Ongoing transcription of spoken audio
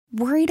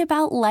Worried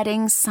about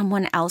letting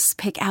someone else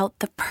pick out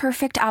the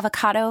perfect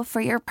avocado for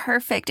your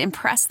perfect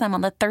impress them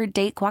on the third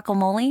date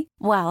guacamole?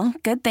 Well,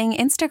 good thing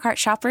Instacart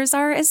shoppers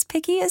are as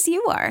picky as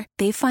you are.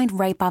 They find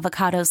ripe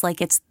avocados like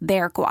it's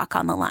their guac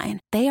on the line.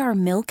 They are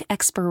milk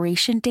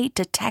expiration date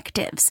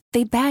detectives.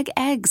 They bag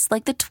eggs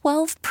like the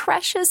 12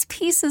 precious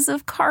pieces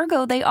of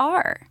cargo they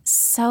are.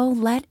 So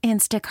let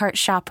Instacart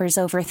shoppers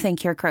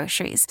overthink your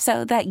groceries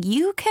so that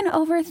you can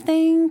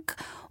overthink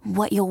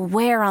what you'll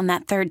wear on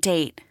that third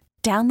date.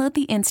 Download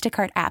the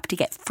Instacart app to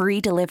get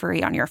free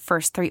delivery on your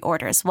first 3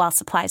 orders while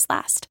supplies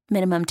last.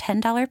 Minimum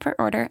 $10 per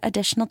order.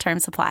 Additional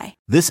terms apply.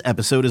 This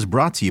episode is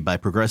brought to you by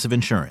Progressive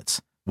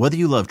Insurance. Whether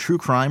you love true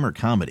crime or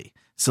comedy,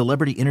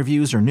 celebrity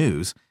interviews or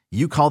news,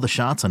 you call the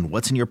shots on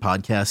what's in your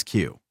podcast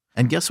queue.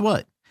 And guess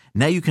what?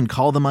 Now you can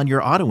call them on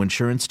your auto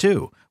insurance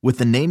too with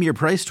the Name Your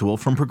Price tool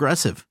from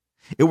Progressive.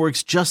 It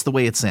works just the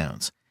way it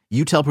sounds.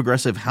 You tell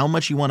Progressive how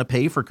much you want to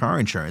pay for car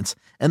insurance,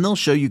 and they'll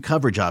show you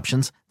coverage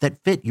options that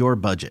fit your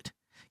budget.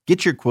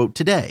 Get your quote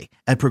today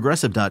at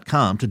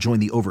Progressive.com to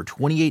join the over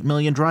 28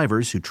 million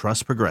drivers who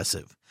trust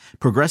Progressive.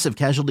 Progressive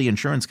Casualty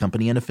Insurance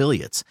Company and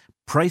Affiliates.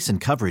 Price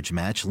and coverage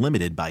match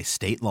limited by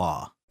state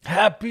law.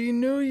 Happy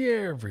New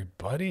Year,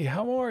 everybody.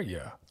 How are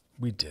you?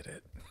 We did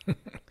it.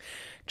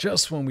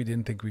 Just when we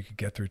didn't think we could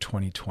get through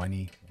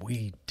 2020,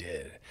 we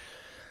did.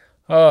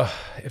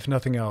 If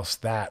nothing else,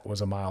 that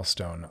was a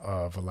milestone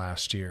of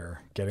last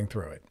year, getting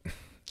through it.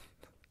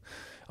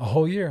 A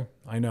whole year,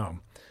 I know.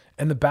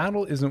 And the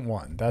battle isn't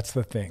won. That's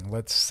the thing.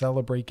 Let's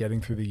celebrate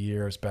getting through the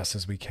year as best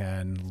as we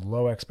can.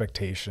 Low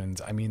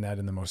expectations. I mean that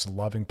in the most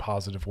loving,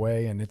 positive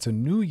way. And it's a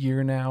new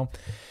year now.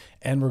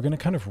 And we're going to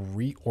kind of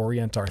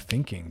reorient our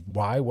thinking.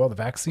 Why? Well, the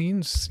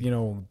vaccines,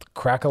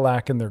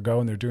 crack-a-lack and they're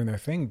going, they're doing their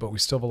thing, but we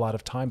still have a lot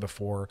of time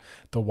before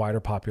the wider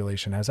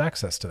population has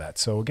access to that.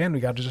 So again, we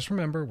got to just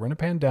remember we're in a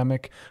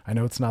pandemic. I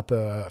know it's not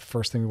the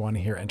first thing we want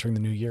to hear entering the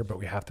new year, but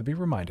we have to be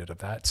reminded of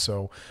that.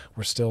 So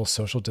we're still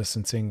social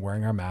distancing,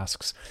 wearing our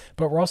masks,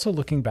 but we're also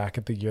looking back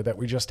at the year that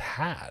we just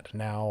had.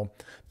 Now,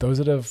 those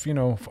that have,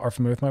 are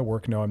familiar with my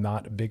work know I'm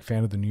not a big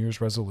fan of the New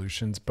Year's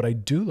resolutions, but I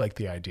do like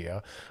the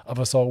idea of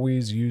us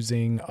always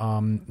using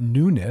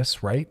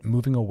newness, right?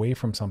 Moving away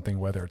from something,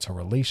 whether it's a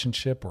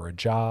relationship or a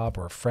job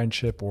or a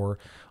friendship or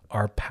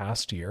our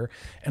past year,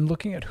 and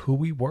looking at who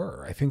we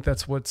were. I think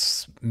that's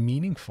what's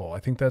meaningful. I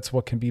think that's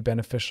what can be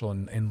beneficial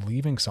in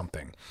leaving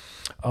something.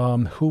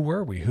 Who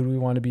were we? Who do we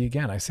want to be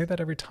again? I say that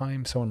every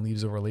time someone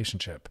leaves a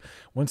relationship.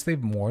 Once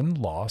they've mourned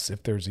loss,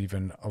 if there's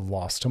even a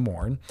loss to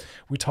mourn,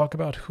 we talk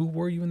about who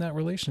were you in that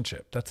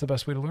relationship. That's the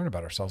best way to learn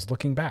about ourselves,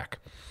 looking back.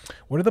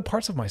 What are the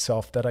parts of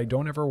myself that I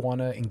don't ever want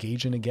to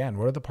engage in again?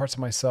 What are the parts of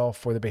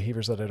myself or the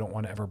behaviors that I don't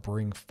want to ever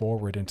bring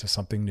forward into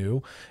something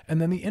new?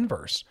 And then the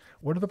inverse.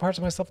 What are the parts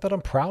of myself that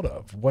I'm proud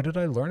of? What did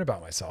I learn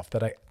about myself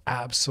that I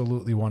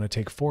absolutely want to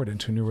take forward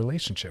into a new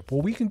relationship?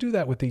 Well, we can do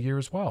that with the year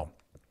as well.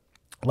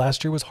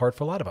 Last year was hard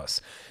for a lot of us,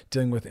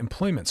 dealing with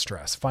employment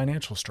stress,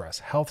 financial stress,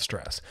 health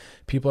stress.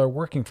 People are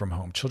working from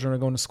home. Children are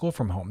going to school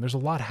from home. There's a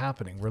lot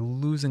happening. We're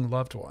losing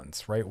loved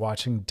ones, right?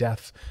 Watching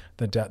death,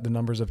 the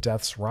numbers of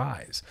deaths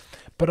rise.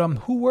 But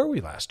who were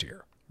we last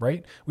year?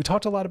 Right? We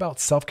talked a lot about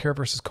self-care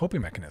versus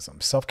coping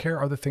mechanisms. Self-care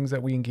are the things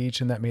that we engaged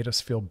in that made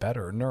us feel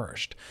better,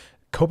 nourished.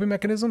 Coping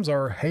mechanisms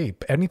are, hey,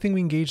 anything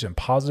we engage in,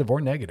 positive or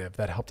negative,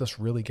 that helped us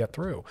really get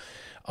through.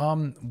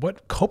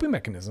 What coping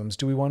mechanisms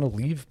do we want to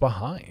leave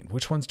behind?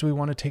 Which ones do we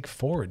want to take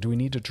forward? Do we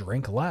need to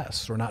drink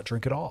less or not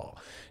drink at all?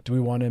 Do we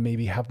want to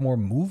maybe have more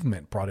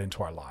movement brought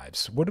into our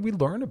lives? What did we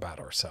learn about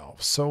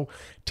ourselves? So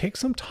take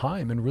some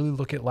time and really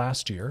look at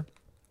last year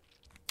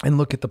and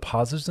look at the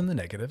positives and the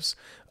negatives,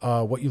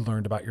 what you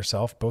learned about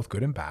yourself, both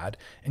good and bad,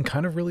 and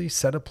kind of really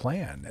set a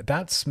plan.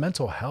 That's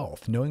mental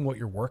health, knowing what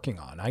you're working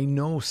on. I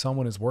know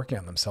someone is working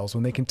on themselves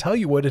when they can tell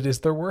you what it is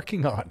they're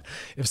working on.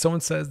 If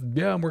someone says,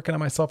 yeah, I'm working on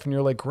myself, and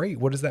you're like, great,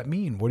 what does that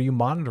mean? What are you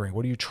monitoring?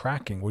 What are you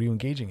tracking? What are you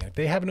engaging in? If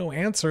they have no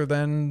answer,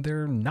 then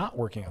they're not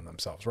working on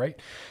themselves, right?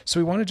 So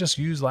we want to just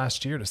use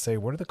last year to say,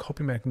 what are the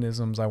coping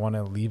mechanisms I want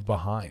to leave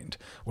behind?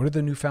 What are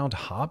the newfound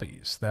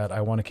hobbies that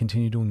I want to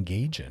continue to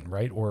engage in,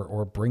 right?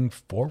 Or bring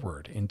forward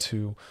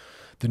into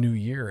the new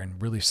year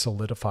and really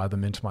solidify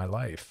them into my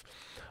life.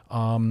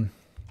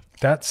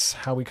 That's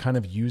how we kind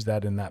of use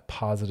that in that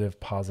positive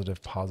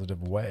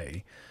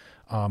way.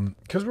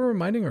 Because we're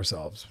reminding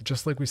ourselves,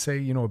 just like we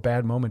say, a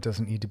bad moment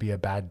doesn't need to be a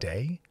bad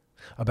day.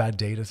 A bad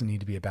day doesn't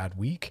need to be a bad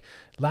week.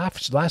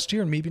 Last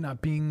year, maybe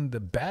not being the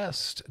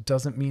best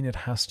doesn't mean it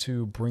has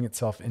to bring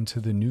itself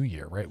into the new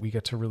year, right? We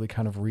get to really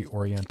kind of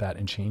reorient that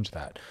and change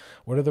that.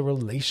 What are the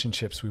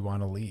relationships we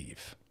want to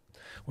leave?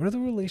 What are the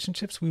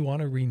relationships we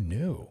want to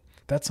renew?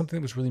 That's something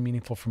that was really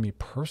meaningful for me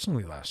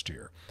personally last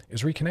year,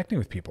 is reconnecting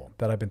with people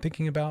that I've been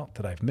thinking about,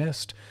 that I've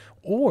missed,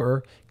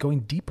 or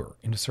going deeper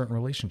into certain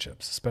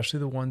relationships, especially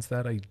the ones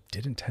that I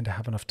didn't tend to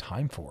have enough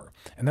time for.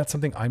 And that's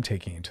something I'm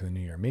taking into the new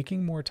year,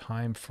 making more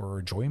time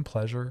for joy and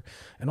pleasure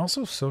and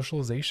also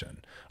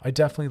socialization. I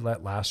definitely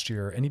let last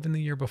year and even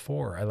the year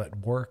before, I let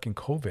work and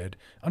COVID,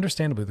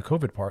 understandably the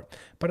COVID part,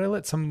 but I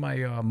let some of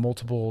my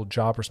multiple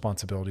job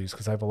responsibilities,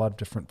 because I have a lot of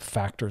different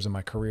factors in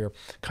my career,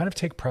 kind of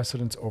take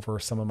precedence over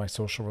some of my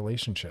social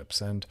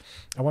relationships. And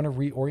I want to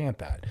reorient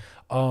that.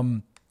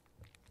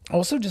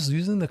 Also, just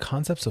using the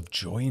concepts of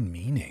joy and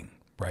meaning,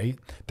 right?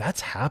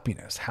 That's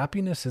happiness.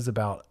 Happiness is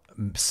about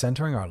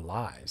centering our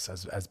lives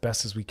as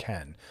best as we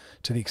can,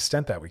 to the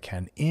extent that we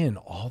can, in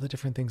all the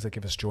different things that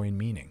give us joy and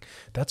meaning.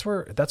 That's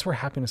where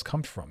happiness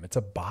comes from. It's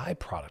a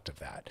byproduct of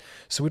that.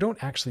 So we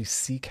don't actually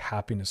seek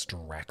happiness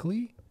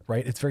directly,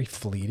 right? It's very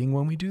fleeting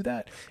when we do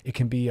that. It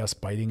can be us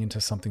biting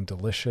into something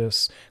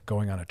delicious,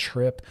 going on a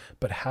trip,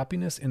 but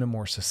happiness in a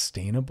more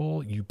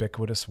sustainable,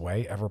 ubiquitous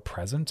way, ever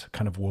present,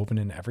 kind of woven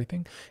in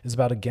everything, is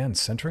about, again,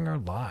 centering our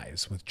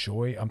lives with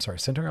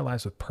centering our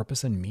lives with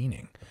purpose and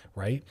meaning,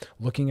 right?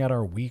 Looking at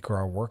our week or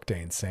our work day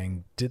and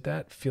saying, did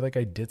that feel like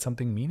I did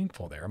something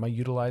meaningful there? Am I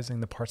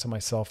utilizing the parts of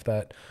myself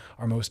that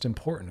are most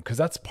important? Because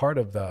that's part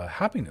of the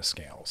happiness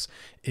scales,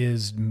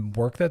 is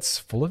work that's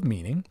full of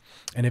meaning.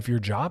 And if your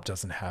job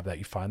doesn't have that,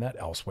 you find that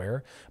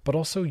elsewhere, but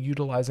also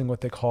utilizing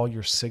what they call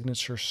your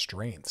signature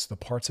strengths, the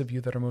parts of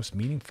you that are most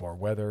meaningful,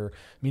 whether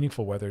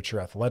it's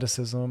your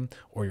athleticism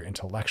or your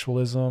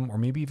intellectualism, or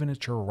maybe even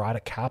it's your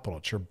erotic capital,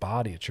 it's your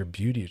body, it's your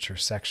beauty, it's your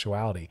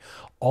sexuality.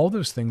 All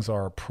those things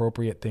are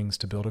appropriate things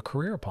to build a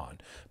career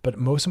upon. But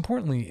most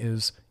importantly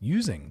is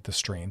using the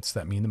strengths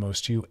that mean the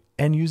most to you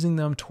and using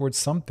them towards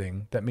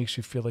something that makes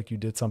you feel like you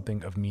did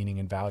something of meaning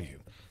and value,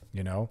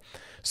 you know?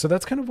 So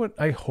that's kind of what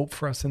I hope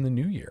for us in the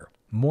new year.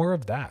 More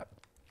of that.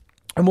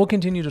 And we'll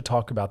continue to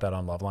talk about that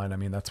on Loveline. I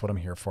mean, that's what I'm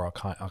here for.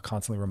 I'll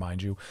constantly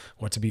remind you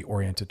what to be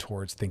oriented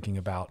towards, thinking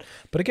about.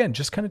 But again,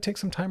 just kind of take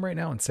some time right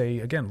now and say,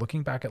 again,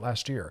 looking back at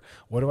last year,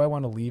 what do I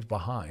want to leave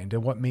behind?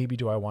 And what maybe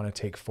do I want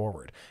to take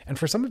forward? And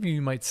for some of you,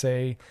 you might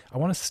say, I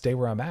want to stay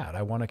where I'm at.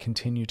 I want to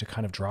continue to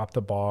kind of drop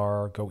the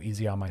bar, go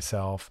easy on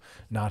myself,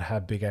 not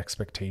have big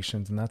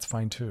expectations. And that's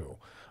fine too.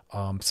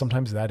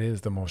 Sometimes that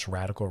is the most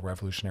radical,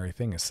 revolutionary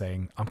thing, is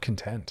saying, I'm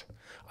content.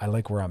 I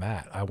like where I'm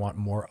at. I want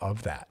more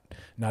of that.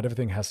 Not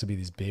everything has to be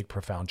these big,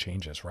 profound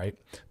changes, right?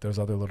 Those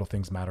other little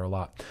things matter a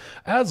lot.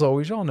 As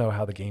always, y'all know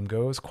how the game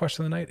goes.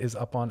 Question of the night is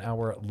up on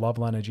our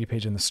Loveline IG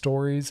page in the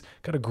stories.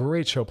 Got a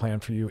great show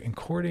planned for you,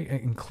 including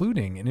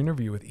an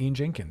interview with Ian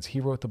Jenkins. He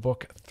wrote the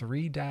book,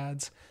 3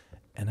 Dads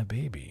and a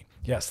Baby.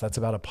 Yes, that's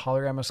about a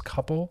polyamorous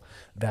couple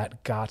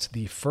that got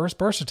the first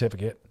birth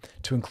certificate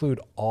to include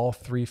all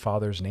 3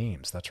 fathers'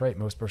 names. That's right.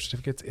 Most birth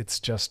certificates, it's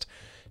just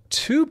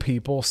 2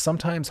 people,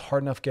 sometimes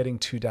hard enough getting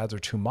 2 dads or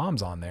 2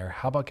 moms on there.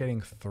 How about getting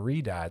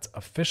 3 dads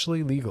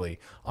officially, legally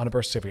on a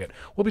birth certificate?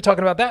 We'll be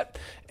talking about that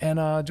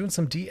and doing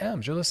some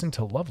DMs. You're listening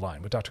to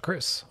Loveline with Dr.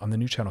 Chris on the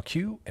new channel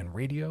Q and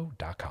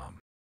radio.com.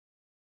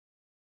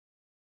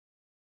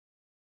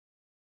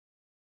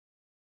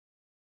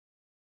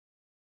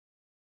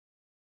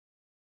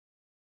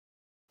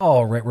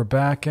 All right, we're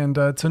back, and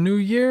it's a new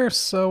year,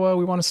 so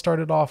we want to start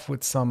it off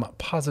with some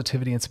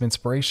positivity and some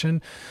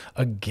inspiration.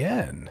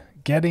 Again,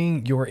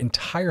 getting your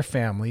entire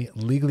family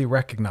legally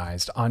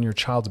recognized on your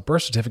child's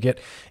birth certificate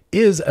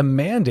is a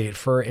mandate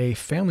for a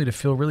family to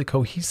feel really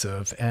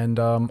cohesive and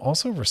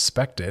also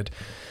respected.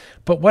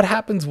 But what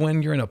happens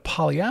when you're in a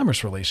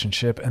polyamorous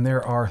relationship and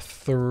there are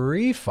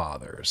 3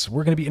 fathers?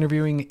 We're going to be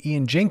interviewing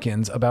Ian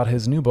Jenkins about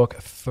his new book,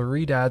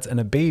 3 Dads and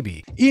a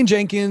Baby. Ian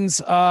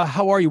Jenkins,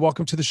 how are you?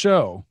 Welcome to the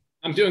show.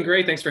 I'm doing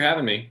great. Thanks for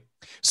having me.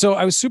 So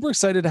I was super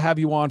excited to have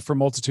you on for a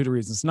multitude of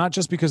reasons, not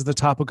just because of the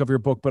topic of your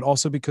book, but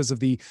also because of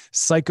the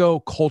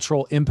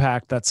psychocultural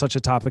impact that such a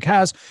topic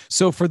has.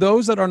 So for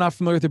those that are not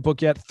familiar with your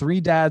book yet,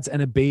 3 Dads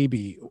and a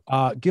Baby,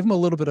 give them a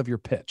little bit of your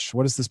pitch.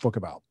 What is this book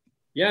about?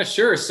 Yeah,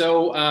 sure.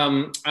 So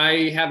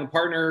I have a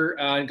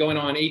partner going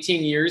on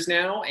 18 years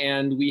now,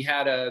 and we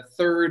had a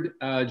third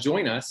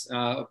join us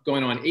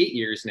going on 8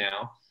 years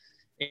now.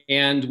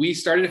 And we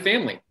started a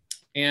family.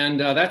 And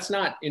that's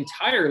not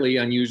entirely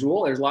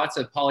unusual. There's lots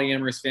of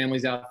polyamorous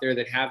families out there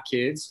that have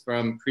kids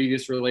from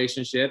previous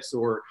relationships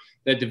or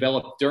that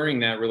developed during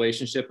that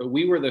relationship. But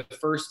we were the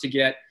first to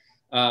get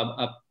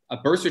a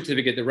birth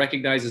certificate that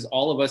recognizes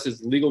all of us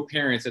as legal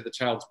parents at the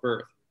child's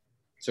birth.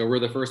 So we're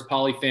the first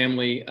poly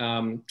family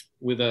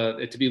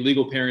to be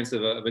legal parents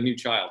of a new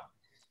child.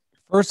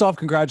 First off,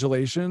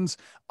 congratulations.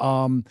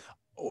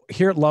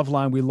 Here at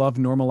Loveline, we love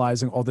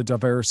normalizing all the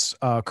diverse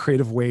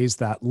creative ways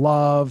that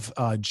love,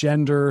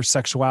 gender,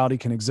 sexuality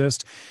can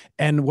exist.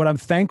 And what I'm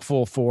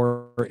thankful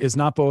for is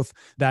not both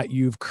that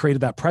you've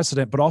created that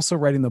precedent, but also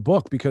writing the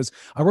book, because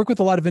I work with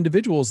a lot of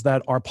individuals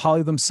that are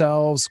poly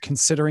themselves,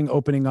 considering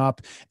opening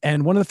up.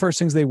 And one of the first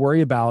things they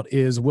worry about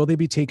is, will they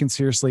be taken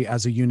seriously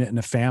as a unit in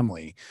a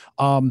family?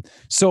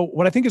 So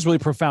what I think is really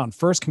profound,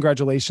 first,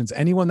 congratulations.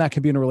 Anyone that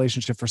can be in a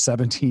relationship for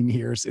 17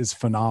 years is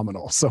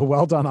phenomenal. So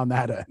well done on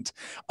that end.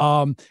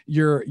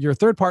 Your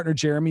third partner,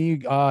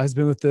 Jeremy, has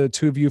been with the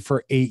two of you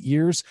for 8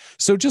 years.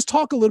 So just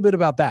talk a little bit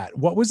about that.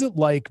 What was it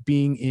like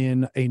being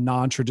in a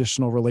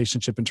non-traditional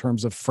relationship in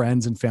terms of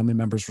friends and family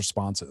members'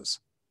 responses?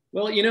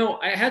 Well,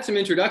 I had some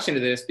introduction to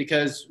this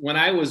because when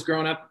I was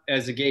growing up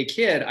as a gay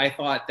kid, I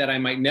thought that I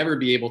might never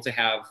be able to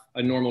have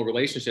a normal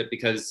relationship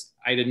because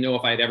I didn't know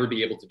if I'd ever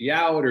be able to be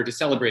out or to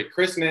celebrate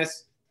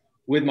Christmas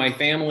with my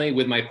family,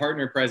 with my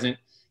partner present.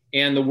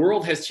 And the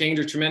world has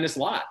changed a tremendous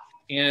lot.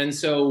 And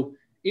so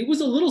it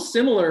was a little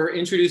similar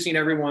introducing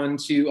everyone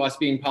to us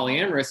being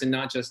polyamorous and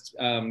not just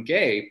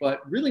gay, but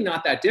really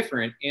not that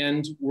different.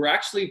 And we're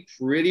actually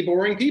pretty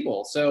boring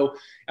people. So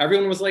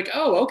everyone was like,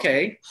 oh,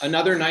 okay,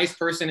 another nice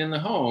person in the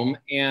home.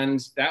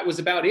 And that was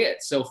about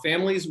it. So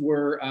families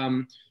were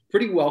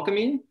pretty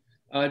welcoming.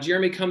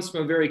 Jeremy comes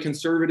from a very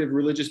conservative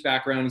religious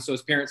background. And so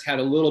his parents had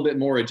a little bit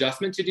more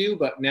adjustment to do,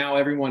 but now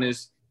everyone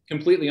is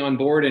completely on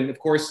board. And of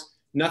course,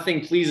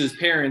 nothing pleases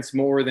parents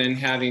more than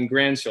having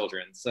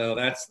grandchildren. So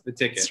that's the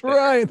ticket. That's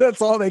right.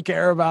 That's all they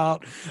care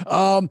about.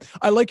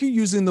 I like you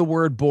using the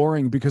word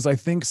boring because I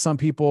think some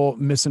people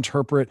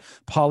misinterpret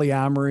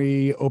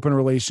polyamory, open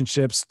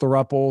relationships,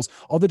 throuples,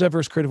 all the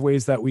diverse creative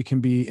ways that we can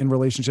be in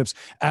relationships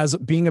as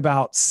being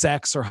about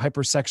sex or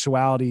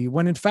hypersexuality,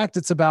 when in fact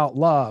it's about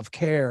love,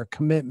 care,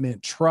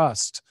 commitment,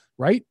 trust,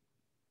 right?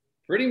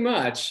 Pretty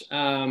much.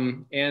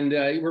 We're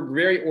a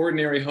very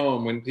ordinary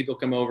home when people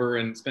come over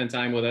and spend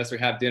time with us or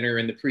have dinner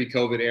in the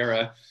pre-COVID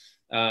era.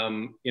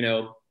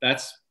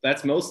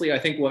 That's mostly, I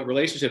think, what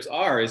relationships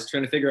are, is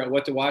trying to figure out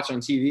what to watch on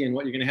TV and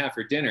what you're going to have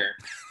for dinner.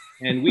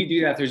 And we do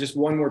that. There's just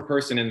one more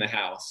person in the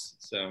house.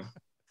 So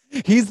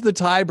he's the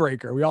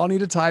tiebreaker. We all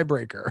need a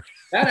tiebreaker.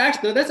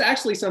 That's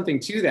actually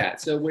something to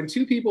that. So when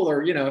two people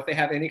are, if they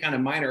have any kind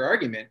of minor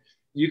argument,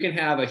 you can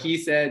have a he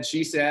said,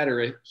 she said,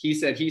 or a he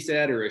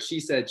said, or a she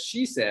said,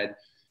 she said.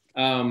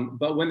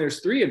 But when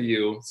there's three of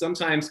you,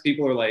 sometimes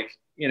people are like,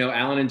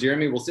 Alan and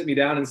Jeremy will sit me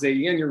down and say,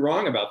 Ian, you're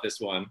wrong about this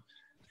one.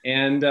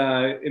 And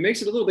it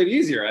makes it a little bit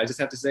easier. I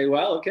just have to say,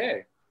 well,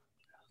 okay.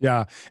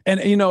 Yeah.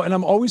 And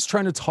I'm always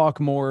trying to talk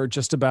more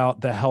just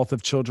about the health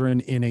of children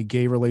in a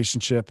gay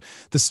relationship.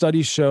 The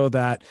studies show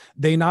that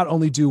they not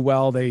only do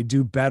well, they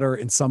do better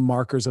in some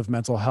markers of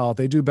mental health.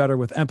 They do better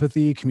with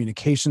empathy,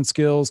 communication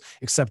skills,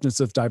 acceptance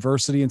of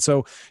diversity. And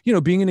so,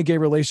 being in a gay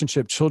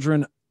relationship,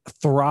 children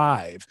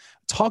thrive.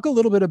 Talk a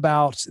little bit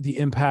about the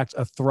impact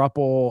a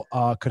throuple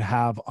could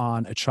have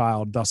on a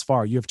child thus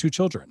far. You have two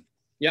children.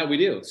 Yeah, we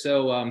do.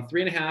 So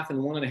 3.5 and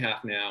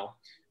 1.5 now.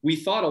 We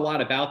thought a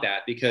lot about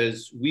that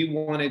because we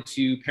wanted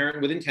to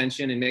parent with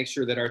intention and make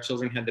sure that our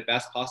children had the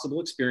best possible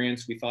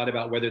experience. We thought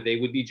about whether they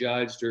would be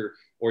judged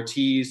or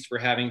teased for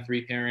having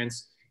three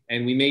parents.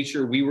 And we made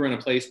sure we were in a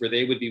place where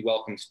they would be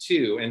welcomed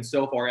too. And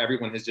so far,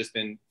 everyone has just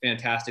been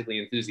fantastically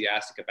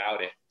enthusiastic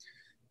about it.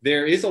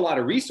 There is a lot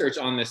of research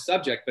on this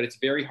subject, but it's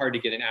very hard to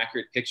get an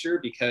accurate picture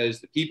because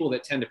the people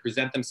that tend to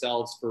present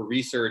themselves for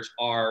research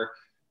are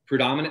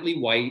predominantly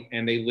white,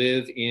 and they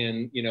live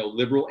in,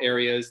 liberal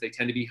areas. They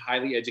tend to be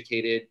highly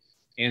educated.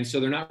 And so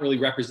they're not really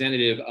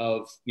representative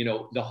of,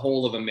 the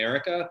whole of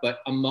America. But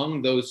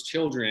among those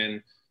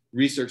children,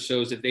 research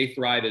shows that they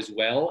thrive as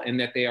well, and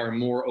that they are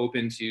more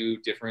open to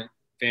different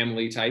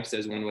family types,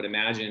 as one would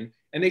imagine.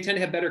 And they tend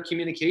to have better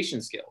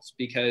communication skills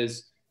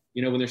because,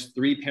 when there's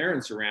three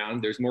parents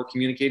around, there's more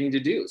communicating to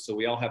do. So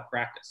we all have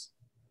practice.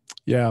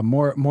 Yeah,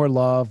 more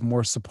love,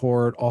 more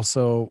support,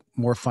 also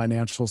more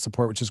financial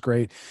support, which is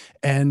great.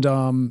 And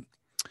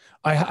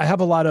I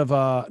have a lot of,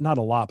 not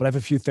a lot, but I have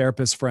a few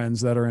therapist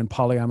friends that are in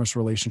polyamorous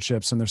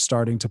relationships, and they're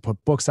starting to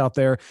put books out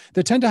there.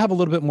 They tend to have a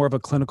little bit more of a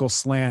clinical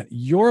slant.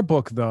 Your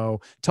book,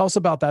 though, tell us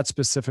about that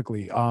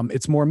specifically.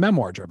 It's more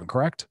memoir driven,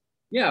 correct?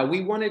 Yeah,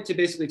 we wanted to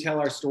basically tell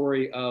our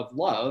story of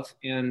love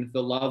and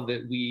the love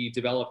that we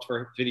developed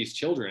for these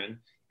children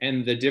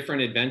and the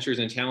different adventures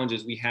and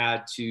challenges we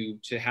had to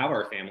have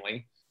our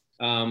family.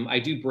 I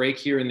do break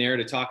here and there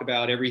to talk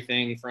about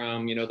everything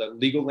from, the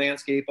legal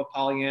landscape of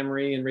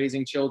polyamory and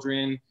raising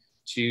children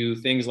to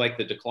things like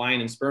the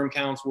decline in sperm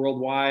counts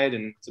worldwide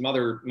and some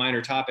other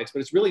minor topics.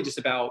 But it's really just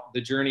about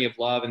the journey of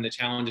love and the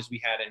challenges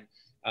we had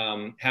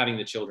in having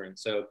the children.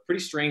 So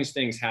pretty strange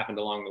things happened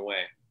along the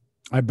way.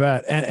 I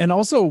bet. And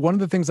also one of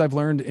the things I've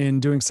learned in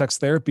doing sex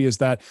therapy is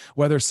that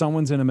whether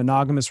someone's in a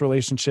monogamous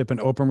relationship,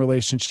 an open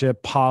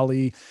relationship,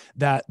 poly,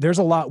 that there's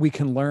a lot we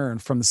can learn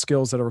from the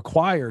skills that are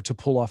required to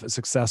pull off a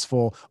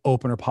successful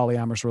open or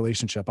polyamorous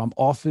relationship. I'm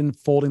often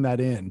folding that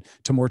in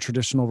to more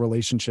traditional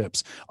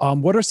relationships.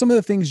 What are some of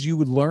the things you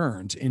would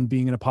learned in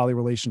being in a poly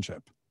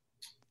relationship?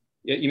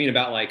 Yeah, you mean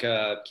about like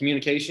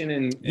communication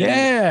and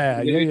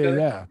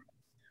yeah.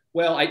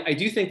 Well, I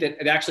do think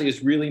that it actually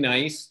is really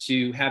nice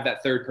to have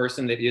that third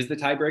person that is the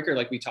tiebreaker,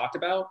 like we talked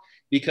about,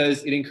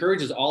 because it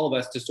encourages all of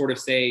us to sort of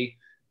say,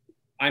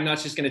 I'm not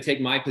just going to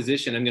take my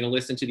position. I'm going to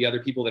listen to the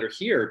other people that are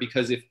here,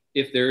 because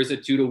if there is a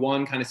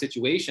 2-to-1 kind of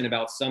situation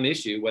about some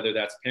issue, whether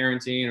that's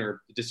parenting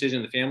or the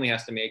decision the family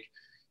has to make,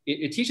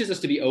 it teaches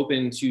us to be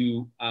open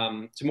to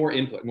more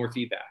input, more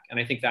feedback. And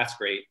I think that's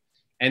great.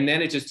 And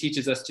then it just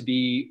teaches us to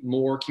be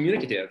more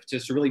communicative,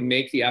 just to really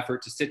make the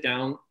effort to sit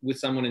down with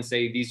someone and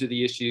say, these are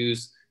the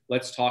issues.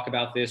 Let's talk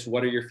about this.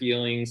 What are your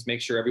feelings?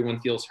 Make sure everyone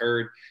feels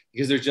heard,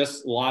 because there's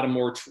just a lot of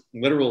more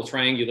literal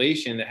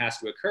triangulation that has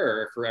to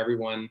occur for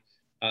everyone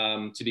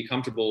to be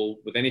comfortable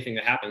with anything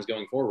that happens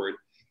going forward.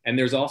 And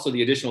there's also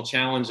the additional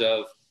challenge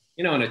of,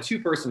 in a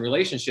 2-person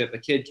relationship, a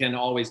kid can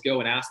always go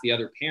and ask the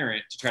other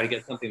parent to try to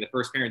get something the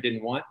first parent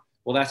didn't want.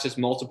 Well, that's just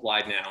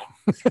multiplied now.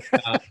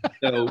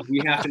 So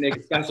we have to make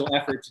a special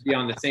effort to be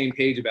on the same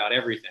page about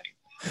everything.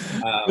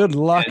 Good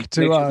luck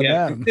to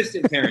them.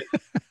 Consistent parents.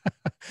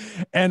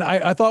 And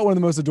I thought one of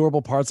the most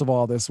adorable parts of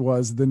all this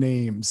was the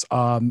names,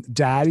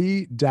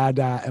 Daddy,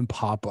 Dada, and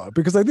Papa,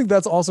 because I think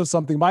that's also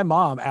something my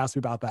mom asked me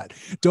about that.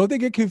 Don't they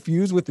get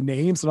confused with the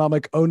names? And I'm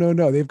like, oh,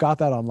 no, they've got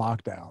that on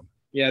lockdown.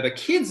 Yeah, the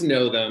kids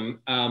know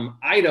them.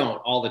 I don't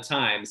all the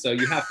time. So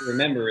you have to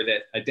remember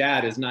that a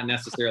dad is not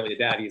necessarily a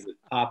dad. He's a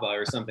papa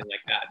or something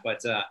like that.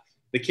 But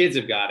the kids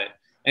have got it.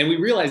 And we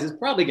realize it's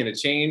probably going to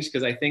change,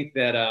 because I think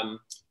that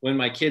when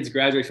my kids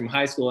graduate from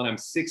high school and I'm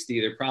 60,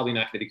 they're probably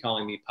not going to be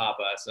calling me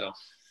Papa. So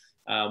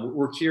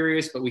we're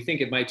curious, but we think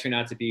it might turn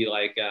out to be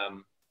like,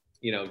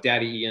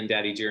 Daddy Ian,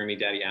 Daddy Jeremy,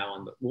 Daddy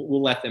Alan. But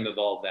we'll let them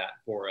evolve that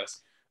for us.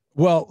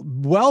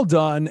 Well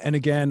done. And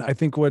again, I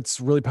think what's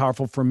really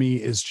powerful for me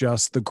is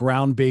just the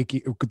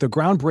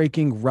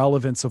groundbreaking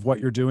relevance of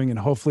what you're doing. And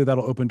hopefully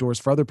that'll open doors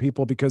for other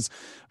people, because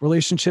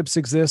relationships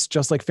exist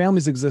just like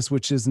families exist,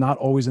 which is not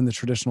always in the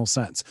traditional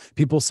sense.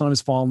 People sometimes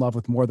fall in love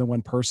with more than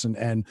one person.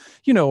 And,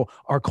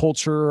 our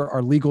culture,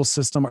 our legal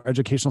system, our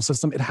educational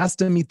system, it has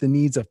to meet the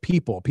needs of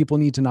people. People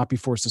need to not be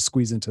forced to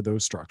squeeze into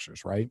those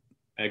structures, right?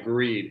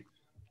 Agreed.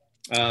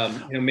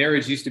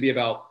 Marriage used to be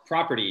about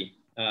property.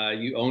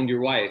 You owned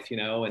your wife,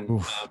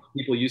 and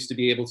people used to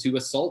be able to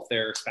assault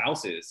their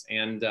spouses.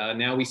 And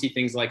now we see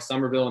things like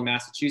Somerville in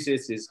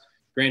Massachusetts is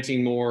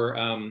granting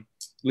more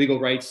legal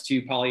rights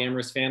to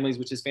polyamorous families,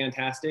 which is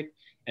fantastic.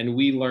 And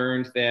we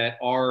learned that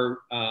our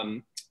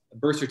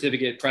birth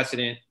certificate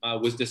precedent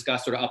was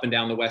discussed sort of up and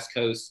down the West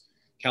Coast.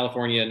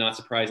 California, not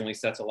surprisingly,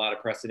 sets a lot of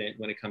precedent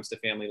when it comes to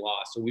family law.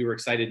 So we were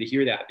excited to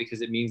hear that,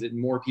 because it means that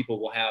more people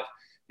will have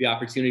the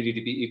opportunity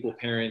to be equal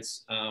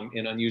parents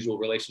in unusual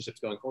relationships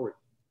going forward.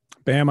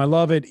 Bam. I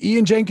love it.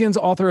 Ian Jenkins,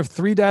 author of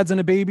 3 Dads and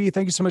a Baby.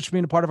 Thank you so much for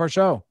being a part of our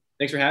show.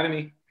 Thanks for having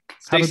me.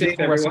 Stay safe,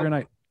 everyone. Rest of your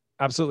night.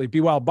 Absolutely.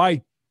 Be well.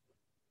 Bye.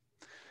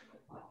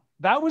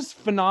 That was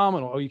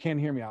phenomenal. Oh, you can't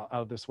hear me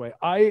out this way.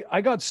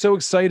 I got so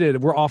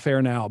excited. We're off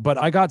air now, but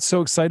I got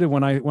so excited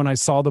when I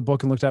saw the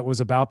book and looked at what it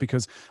was about,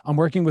 because I'm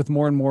working with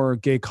more and more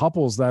gay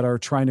couples that are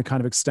trying to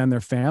kind of extend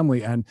their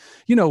family. And,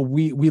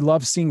 we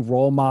love seeing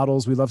role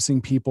models. We love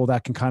seeing people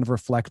that can kind of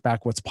reflect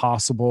back what's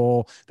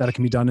possible, that it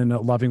can be done in a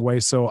loving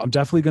way. So I'm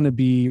definitely going to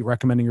be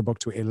recommending your book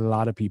to a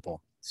lot of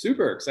people.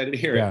 Super excited to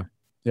hear it.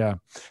 Yeah.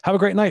 Have a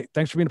great night.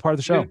 Thanks for being a part of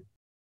the show.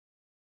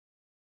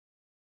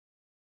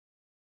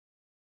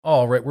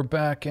 All right, we're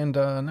back, and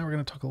now we're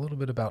going to talk a little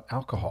bit about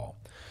alcohol.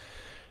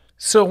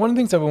 So one of the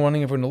things I've been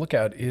wanting everyone to look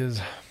at is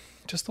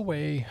just the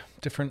way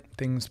different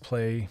things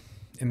play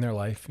in their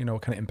life,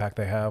 what kind of impact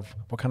they have,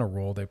 what kind of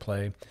role they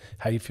play,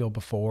 how you feel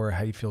before,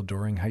 how you feel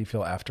during, how you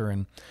feel after.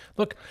 And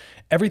look,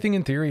 everything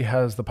in theory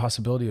has the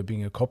possibility of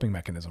being a coping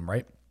mechanism,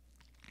 right?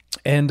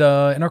 And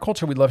in our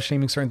culture, we love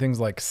shaming certain things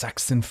like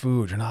sex and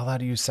food. You're not allowed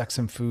to use sex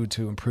and food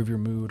to improve your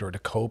mood or to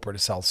cope or to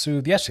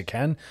self-soothe. Yes, you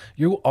can.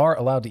 You are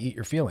allowed to eat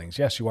your feelings.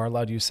 Yes, you are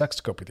allowed to use sex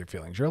to cope with your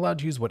feelings. You're allowed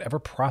to use whatever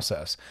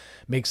process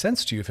makes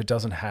sense to you if it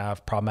doesn't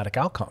have problematic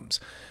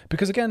outcomes.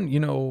 Because again,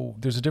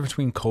 there's a difference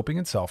between coping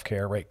and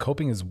self-care, right?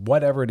 Coping is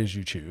whatever it is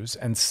you choose,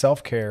 and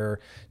self-care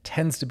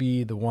tends to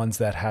be the ones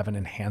that have an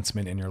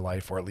enhancement in your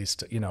life, or at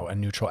least, a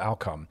neutral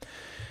outcome.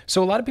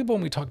 So a lot of people,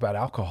 when we talk about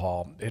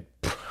alcohol,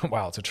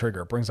 it's a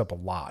trigger. It brings up a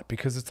lot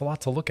because it's a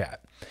lot to look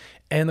at.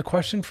 And the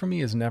question for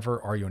me is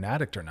never, are you an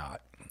addict or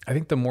not? I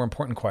think the more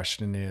important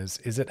question is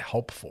it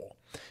helpful?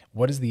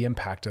 What is the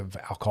impact of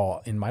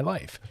alcohol in my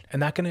life?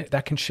 And that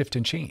can shift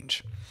and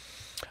change.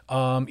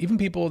 Even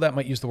people that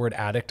might use the word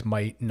addict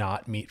might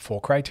not meet full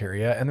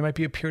criteria, and there might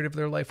be a period of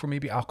their life where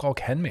maybe alcohol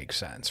can make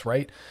sense,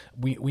 right?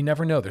 We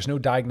never know. There's no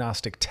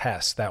diagnostic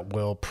test that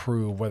will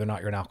prove whether or not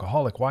you're an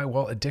alcoholic. Why?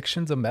 Well,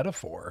 addiction's a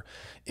metaphor.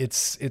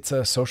 It's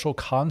a social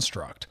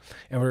construct.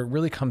 And what it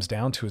really comes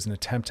down to is an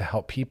attempt to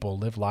help people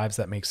live lives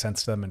that make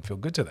sense to them and feel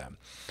good to them.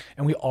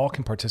 And we all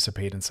can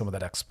participate in some of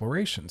that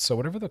exploration. So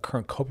whatever the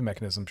current coping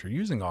mechanisms you're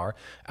using are,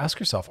 ask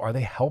yourself, are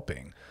they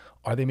helping?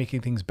 Are they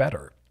making things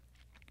better?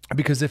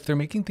 Because if they're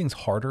making things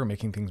harder,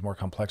 making things more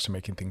complex, or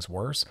making things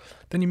worse,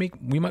 then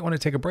we might want to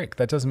take a break.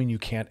 That doesn't mean you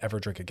can't ever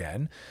drink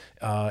again.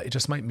 It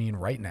just might mean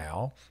right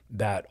now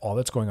that all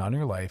that's going on in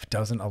your life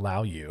doesn't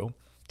allow you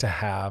to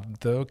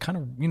have the kind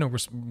of,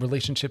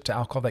 relationship to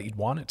alcohol that you'd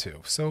want it to.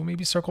 So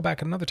maybe circle back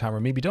at another time, or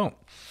maybe don't.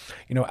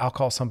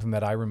 Alcohol is something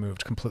that I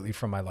removed completely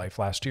from my life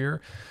last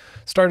year.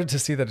 Started to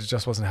see that it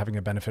just wasn't having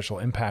a beneficial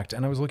impact.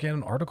 And I was looking at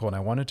an article, and I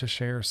wanted to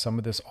share some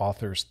of this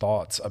author's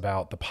thoughts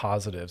about the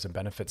positives and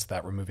benefits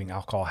that removing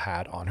alcohol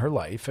had on her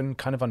life, and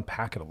kind of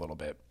unpack it a little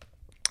bit.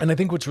 And I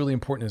think what's really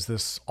important is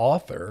this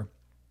author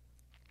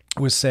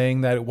was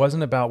saying that it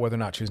wasn't about whether or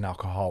not she was an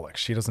alcoholic.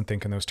 She doesn't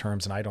think in those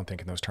terms, and I don't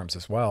think in those terms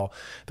as well.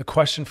 The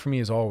question for me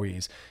is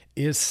always,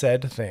 is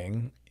said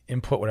thing,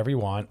 input whatever you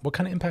want, what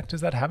kind of impact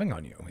is that having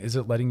on you? Is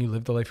it letting you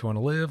live the life you want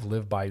to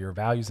live by your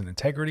values and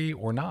integrity,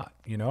 or not?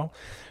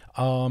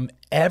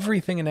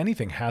 Everything and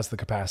anything has the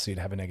capacity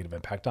to have a negative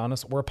impact on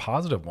us, or a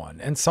positive one.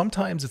 And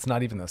sometimes it's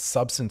not even the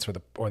substance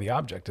or the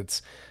object.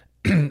 It's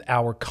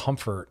our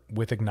comfort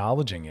with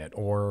acknowledging it,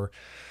 or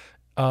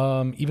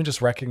even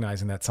just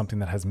recognizing that's something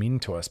that has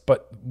meaning to us.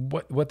 But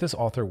what this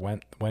author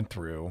went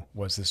through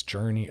was this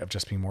journey of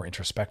just being more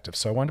introspective.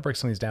 So I wanted to break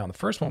some of these down. The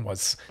first one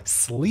was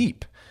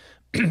sleep.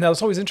 Now,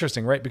 it's always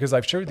interesting, right? Because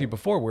I've shared with you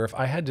before where if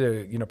I had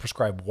to,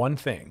 prescribe one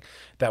thing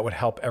that would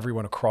help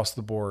everyone across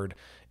the board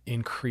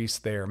increase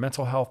their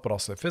mental health, but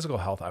also their physical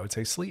health, I would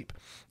say sleep.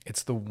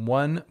 It's the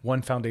one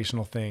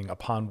foundational thing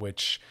upon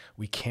which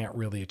we can't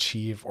really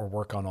achieve or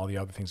work on all the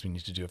other things we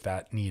need to do if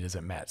that need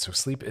isn't met. So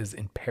sleep is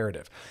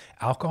imperative.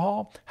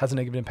 Alcohol has a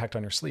negative impact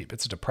on your sleep.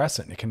 It's a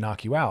depressant. It can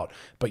knock you out,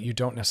 but you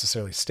don't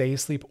necessarily stay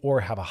asleep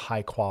or have a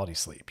high quality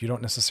sleep. You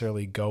don't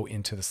necessarily go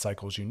into the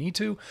cycles you need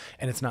to,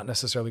 and it's not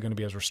necessarily going to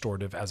be as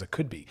restorative as it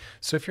could be.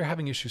 So if you're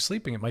having issues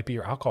sleeping, it might be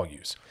your alcohol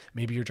use.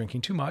 Maybe you're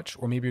drinking too much,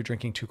 or maybe you're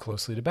drinking too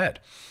closely to bed.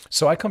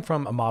 So I come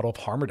from a model of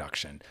harm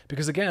reduction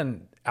because,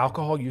 again,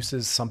 alcohol use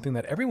is something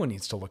that everyone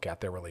needs to look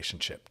at their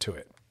relationship to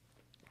it.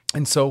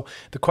 And so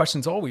the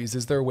question is always,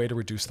 is there a way to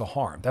reduce the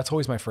harm? That's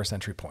always my first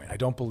entry point. I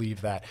don't believe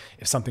that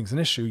if something's an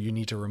issue, you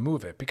need to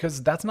remove it,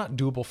 because that's not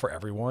doable for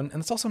everyone.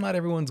 And it's also not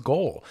everyone's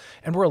goal.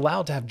 And we're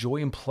allowed to have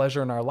joy and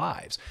pleasure in our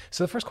lives.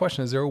 So the first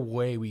question is there a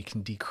way we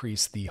can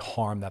decrease the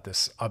harm that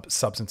this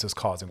substance is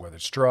causing, whether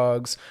it's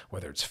drugs,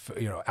 whether it's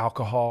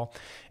alcohol.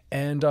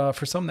 And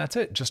for some, that's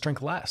it. Just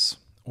drink less,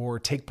 or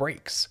take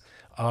breaks,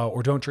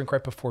 or don't drink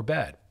right before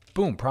bed.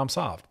 Boom, problem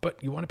solved.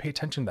 But you want to pay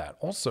attention to that.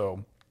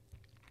 Also,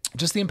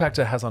 just the impact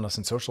it has on us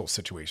in social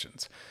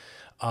situations.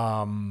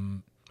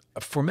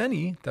 For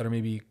many that are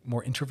maybe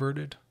more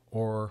introverted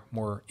or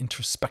more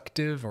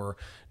introspective or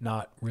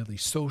not really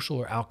social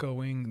or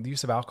outgoing, the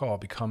use of alcohol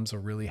becomes a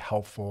really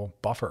helpful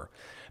buffer.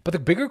 But the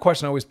bigger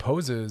question I always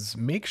pose is,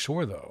 make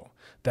sure though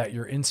that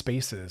you're in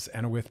spaces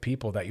and with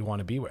people that you want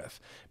to be with,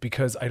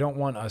 because I don't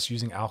want us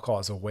using alcohol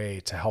as a way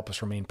to help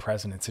us remain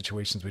present in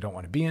situations we don't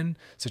want to be in,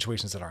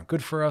 situations that aren't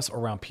good for us, or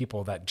around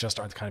people that just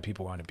aren't the kind of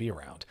people we want to be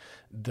around.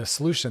 The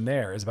solution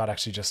there is about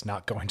actually just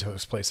not going to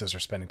those places or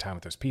spending time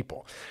with those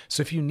people.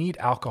 So if you need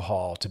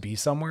alcohol to be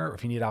somewhere, or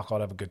if you need alcohol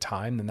to have a good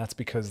time, then that's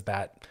because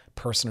that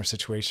person or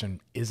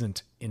situation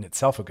isn't in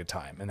itself a good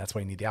time. And that's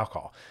why you need the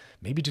alcohol.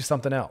 Maybe do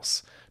something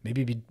else.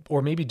 Maybe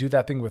do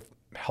that thing with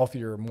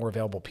healthier, more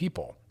available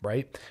people,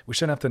 right? We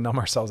shouldn't have to numb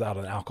ourselves out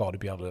on alcohol to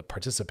be able to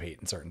participate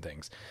in certain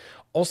things.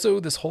 Also,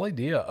 this whole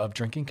idea of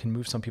drinking can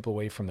move some people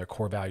away from their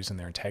core values and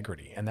their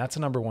integrity. And that's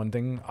the number one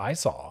thing I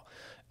saw.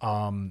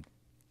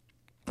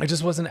 I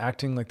just wasn't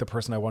acting like the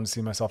person I wanted to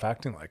see myself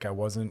acting like. I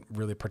wasn't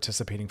really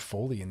participating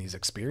fully in these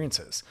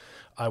experiences.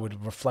 I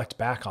would reflect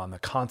back on the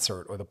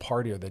concert or the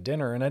party or the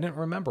dinner, and I didn't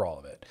remember all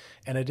of it.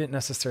 And I didn't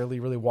necessarily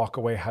really walk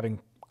away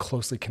having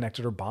closely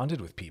connected or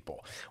bonded with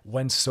people.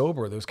 When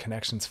sober, those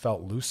connections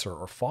felt looser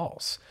or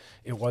false.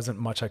 It wasn't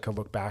much I could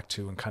look back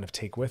to and kind of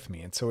take with me.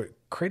 And so it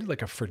created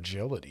like a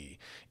fragility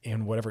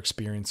in whatever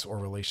experience or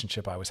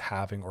relationship I was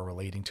having or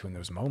relating to in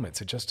those moments.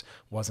 It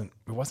wasn't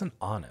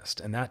honest.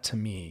 And that, to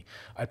me,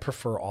 I'd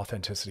prefer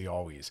authenticity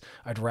always.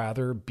 I'd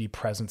rather be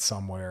present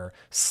somewhere,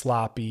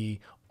 sloppy,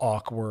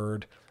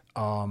 awkward,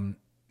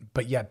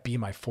 but yet be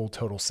my full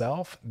total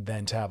self,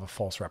 than to have a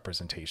false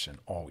representation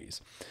always.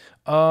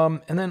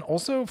 And then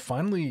also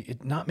finally,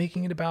 not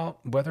making it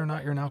about whether or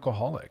not you're an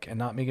alcoholic, and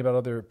not making it about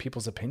other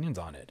people's opinions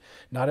on it.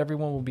 Not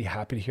everyone will be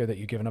happy to hear that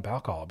you've given up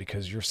alcohol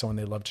because you're someone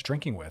they loved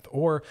drinking with,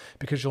 or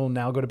because you'll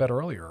now go to bed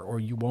earlier, or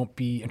you won't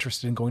be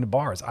interested in going to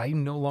bars. I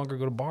no longer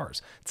go to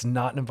bars. It's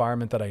not an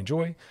environment that I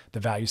enjoy.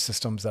 The value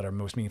systems that are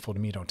most meaningful to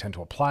me don't tend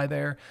to apply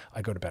there.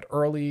 I go to bed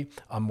early.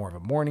 I'm more of a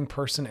morning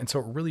person. And so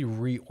it really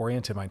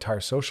reoriented my entire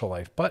social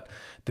life. But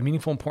the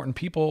meaningful, important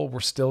people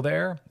were still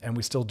there, and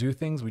we still do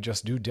things. We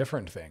just do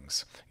different things.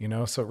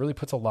 So it really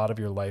puts a lot of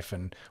your life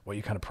and what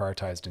you kind of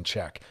prioritized in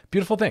check.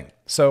 Beautiful thing.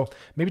 So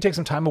maybe take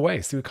some time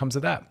away, see what comes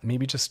of that.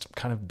 Maybe just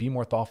kind of be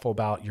more thoughtful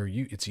about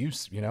its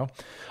use, All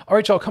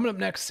right, y'all, coming up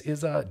next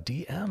is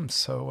DM.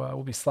 So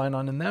we'll be sliding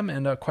on in them.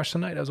 And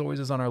question night, as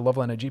always, is on our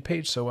Loveline IG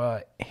page.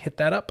 So hit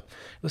that up.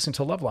 Listen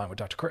to Loveline with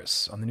Dr.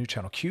 Chris on the new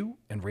channel Q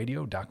and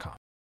radio.com.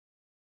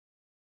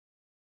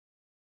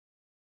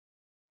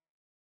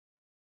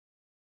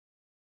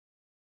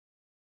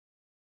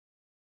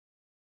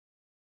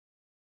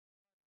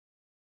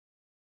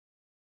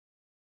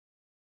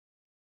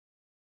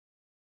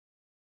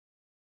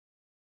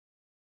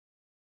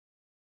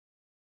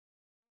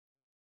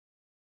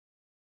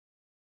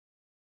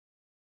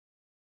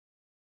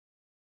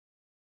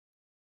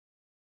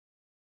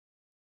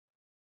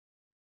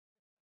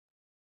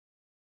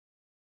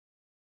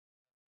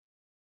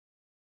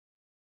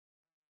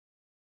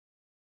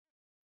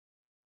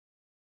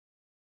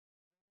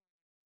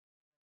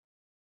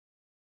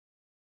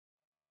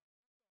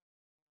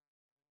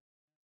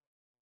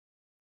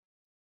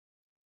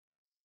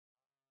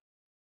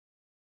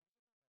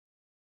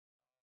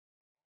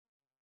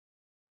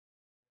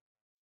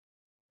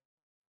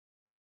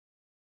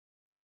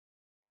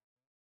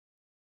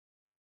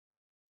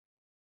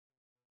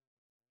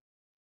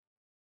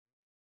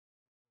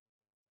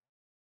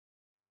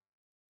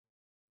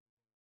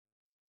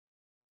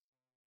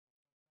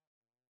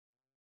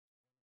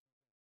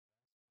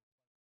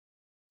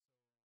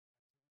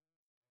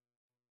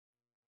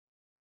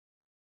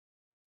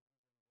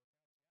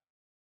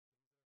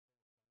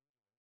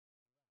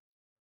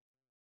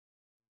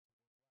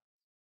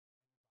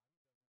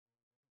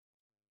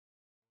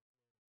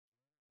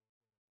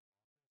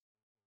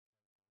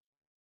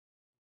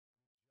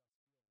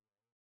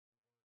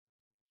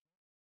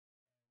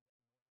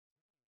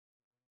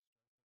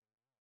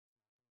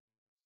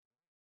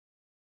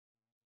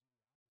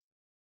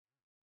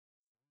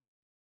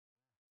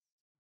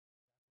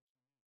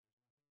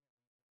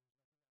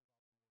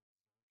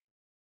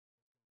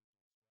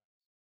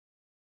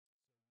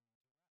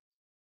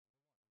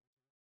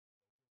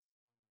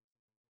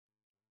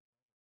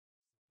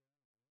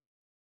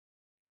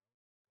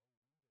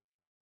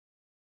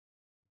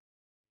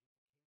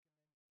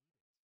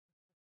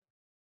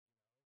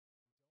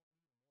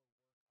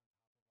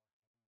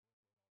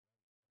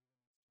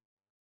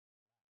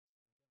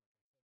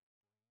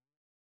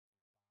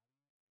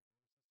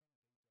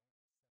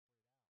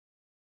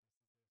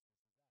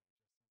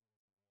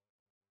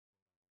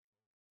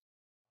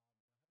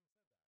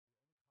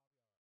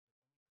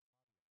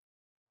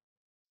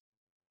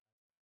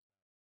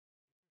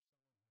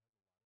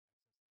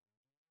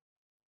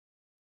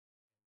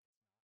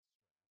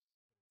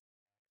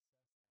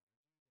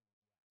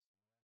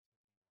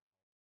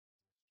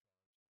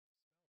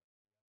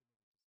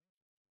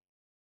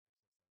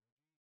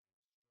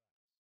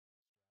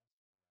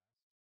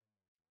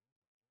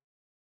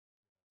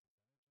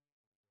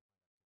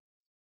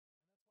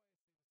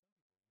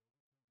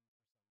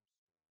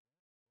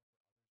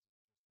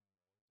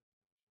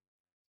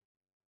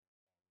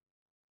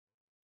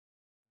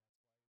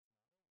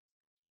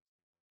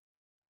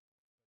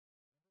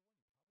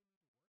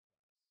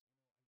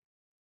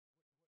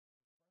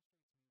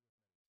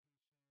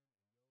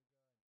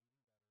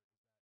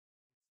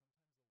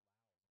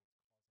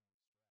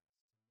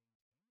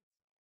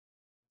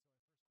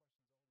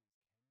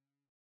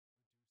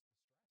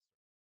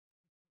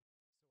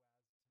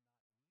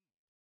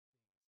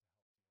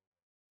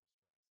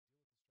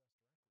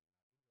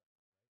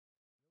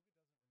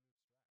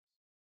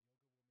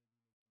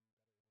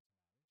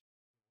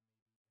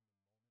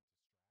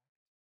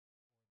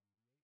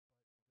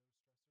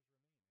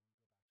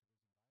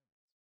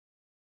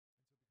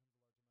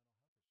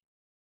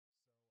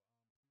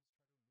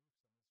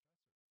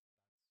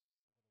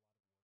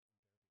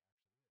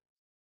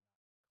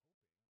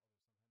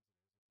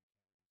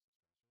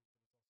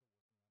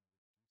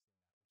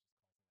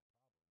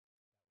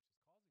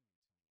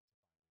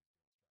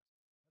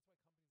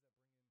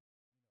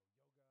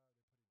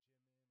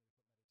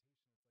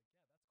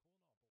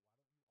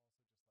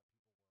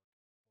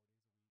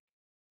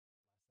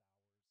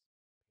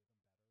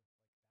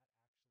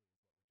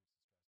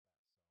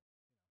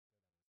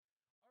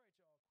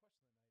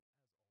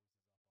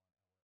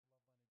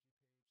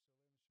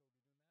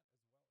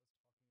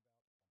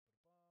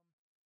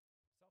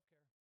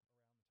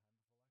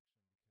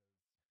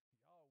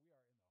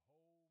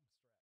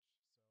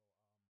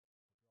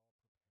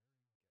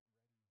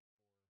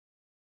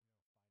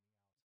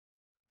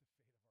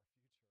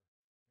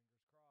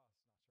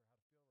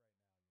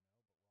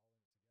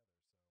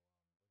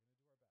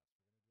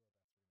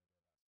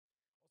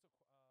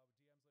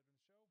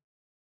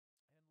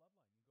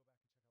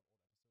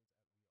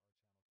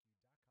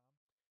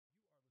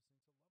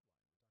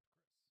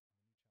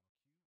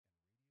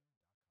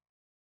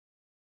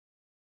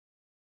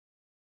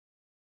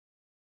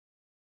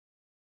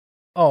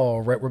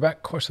 All right, we're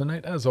back. Question of the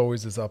night, as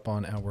always, is up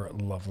on our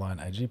Loveline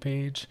IG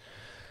page.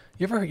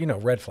 You ever,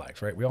 red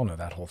flags, right? We all know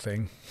that whole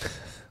thing.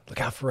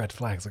 Look out for red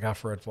flags. Look out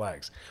for red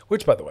flags.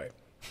 Which, by the way,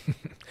 if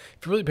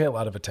you really pay a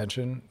lot of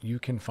attention, you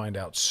can find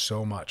out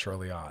so much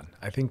early on.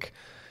 I think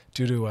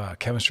due to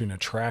chemistry and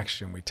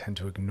attraction, we tend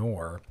to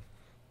ignore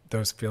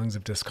those feelings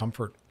of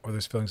discomfort or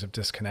those feelings of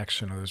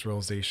disconnection or those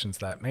realizations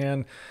that,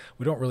 man,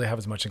 we don't really have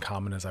as much in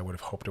common as I would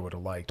have hoped or would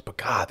have liked. But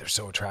God, they're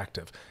so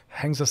attractive.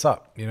 Hangs us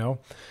up,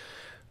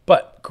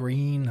 But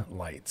green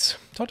lights.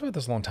 Talked about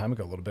this a long time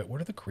ago a little bit.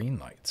 What are the green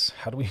lights?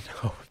 How do we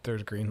know if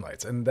there's green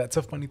lights? And that's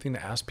a funny thing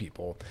to ask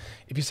people.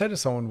 If you said to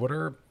someone, what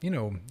are,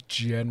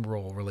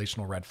 general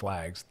relational red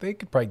flags? They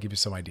could probably give you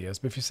some ideas.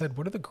 But if you said,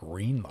 what are the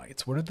green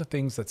lights? What are the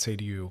things that say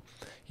to you,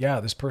 yeah,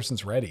 this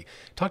person's ready?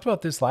 Talked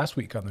about this last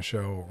week on the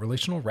show,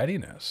 relational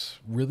readiness.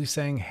 Really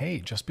saying, hey,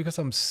 just because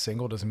I'm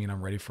single doesn't mean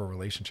I'm ready for a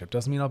relationship.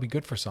 Doesn't mean I'll be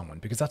good for someone,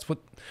 because that's what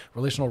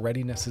relational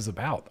readiness is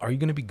about. Are you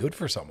going to be good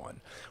for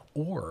someone?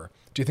 Or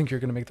do you think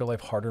you're going to make their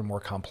life harder and more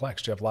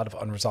complex? Do you have a lot of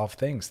unresolved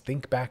things?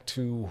 Think back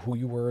to who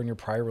you were in your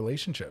prior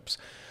relationships.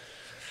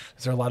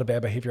 Is there a lot of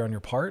bad behavior on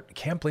your part?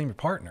 Can't blame your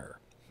partner.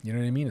 You know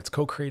what I mean? It's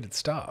co-created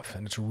stuff.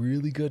 And it's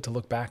really good to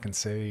look back and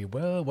say,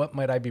 well, what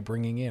might I be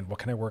bringing in? What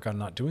can I work on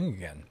not doing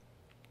again?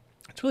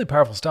 It's really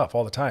powerful stuff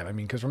all the time. I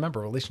mean, because remember,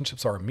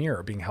 relationships are a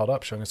mirror being held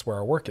up, showing us where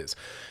our work is.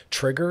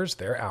 Triggers,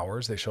 they're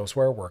ours. They show us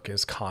where our work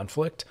is.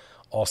 Conflict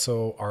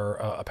also are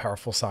a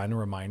powerful sign and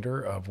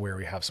reminder of where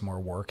we have some more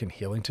work and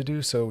healing to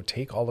do. So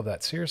take all of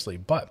that seriously.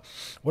 But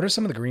what are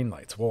some of the green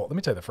lights? Well, let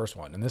me tell you the first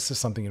one. And this is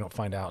something you don't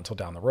find out until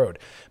down the road.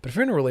 But if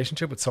you're in a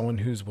relationship with someone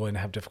who's willing to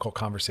have difficult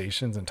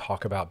conversations and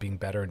talk about being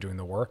better and doing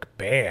the work,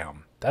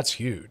 bam, that's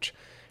huge.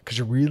 Because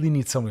you really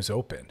need someone who's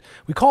open.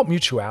 We call it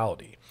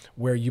mutuality,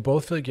 where you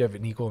both feel like you have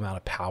an equal amount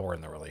of power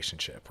in the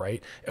relationship,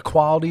 right?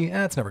 Equality,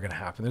 it's never going to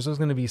happen. There's always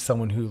going to be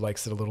someone who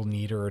likes it a little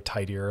neater or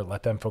tidier.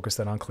 Let them focus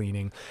then on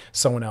cleaning.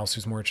 Someone else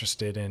who's more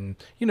interested in,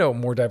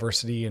 more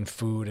diversity in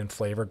food and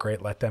flavor.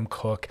 Great, let them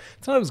cook.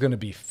 It's not always going to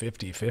be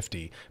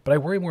 50-50, but I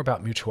worry more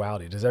about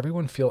mutuality. Does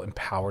everyone feel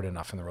empowered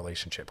enough in the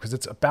relationship? Because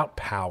it's about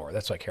power.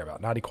 That's what I care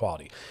about, not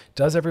equality.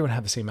 Does everyone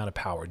have the same amount of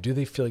power? Do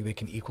they feel like they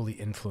can equally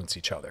influence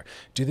each other?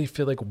 Do they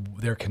feel like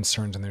their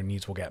concerns and their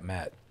needs will get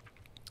met?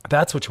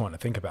 That's what you want to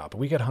think about. But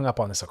we get hung up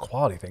on this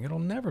equality thing. It'll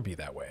never be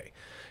that way.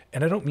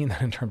 And I don't mean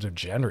that in terms of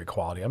gender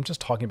equality. I'm just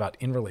talking about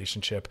in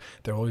relationship,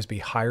 there will always be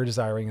higher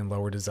desiring and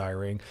lower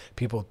desiring,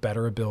 people with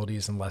better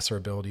abilities and lesser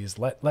abilities.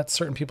 Let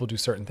certain people do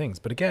certain things.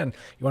 But again,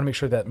 you want to make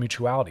sure that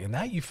mutuality, and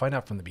that you find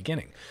out from the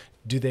beginning.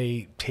 Do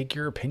they take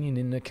your opinion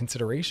into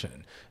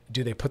consideration?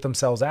 Do they put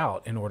themselves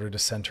out in order to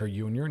center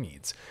you and your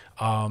needs?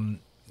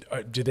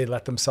 Do they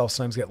let themselves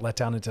sometimes get let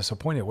down and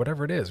disappointed?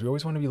 Whatever it is, we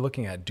always want to be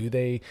looking at, do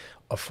they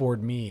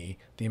afford me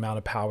the amount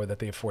of power that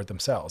they afford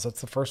themselves? That's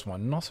the first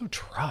one. And also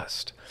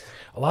trust.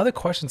 A lot of the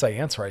questions I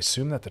answer, I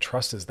assume that the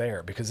trust is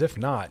there, because if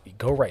not, you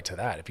go right to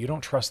that. If you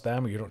don't trust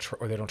them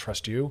or they don't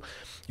trust you,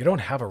 you don't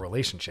have a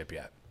relationship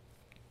yet.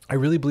 I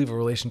really believe a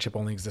relationship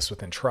only exists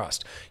within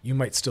trust. You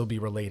might still be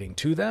relating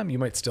to them. You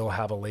might still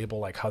have a label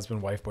like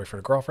husband, wife, boyfriend,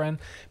 or girlfriend.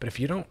 But if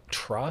you don't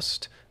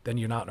trust, then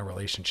you're not in a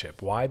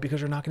relationship. Why? Because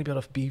you're not going to be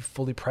able to be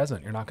fully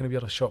present. You're not going to be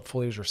able to show up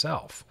fully as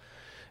yourself.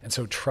 And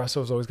so trust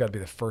has always got to be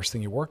the first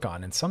thing you work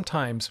on. And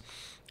sometimes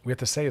we have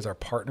to say, is our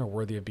partner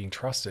worthy of being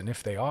trusted? And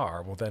if they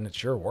are, well, then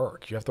it's your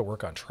work. You have to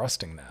work on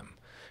trusting them.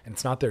 And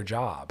it's not their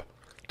job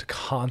to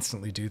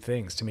constantly do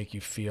things to make you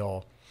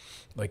feel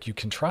like you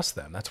can trust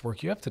them. That's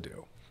work you have to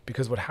do.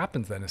 Because what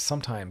happens then is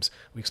sometimes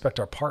we expect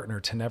our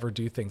partner to never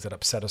do things that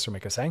upset us or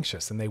make us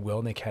anxious, and they will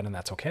and they can, and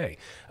that's okay.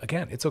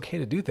 Again, it's okay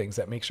to do things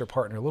that makes your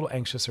partner a little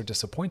anxious or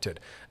disappointed,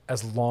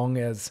 as long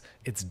as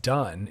it's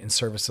done in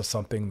service of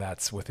something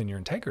that's within your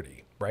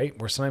integrity, right?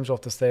 Where sometimes you'll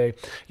have to say,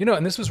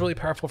 and this was really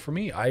powerful for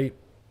me. I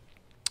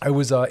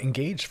was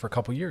engaged for a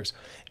couple years,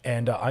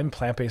 and I'm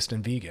plant-based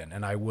and vegan,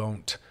 and I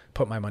won't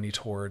put my money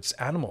towards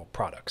animal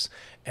products.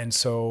 And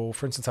so,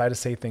 for instance, I had to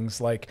say things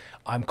like,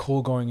 I'm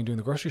cool going and doing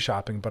the grocery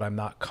shopping, but I'm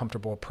not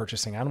comfortable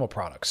purchasing animal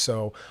products.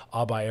 So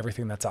I'll buy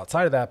everything that's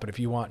outside of that. But if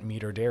you want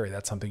meat or dairy,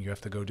 that's something you have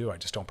to go do. I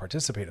just don't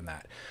participate in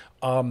that.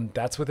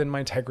 That's within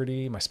my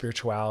integrity, my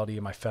spirituality,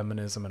 my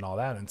feminism, and all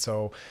that. And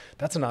so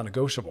that's a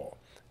non-negotiable.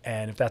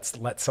 And if that's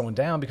let someone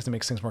down because it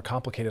makes things more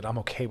complicated, I'm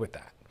okay with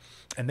that.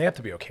 And they have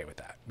to be okay with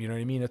that. You know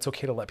what I mean? It's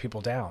okay to let people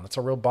down. That's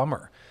a real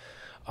bummer.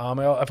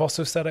 I've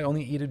also said I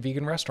only eat at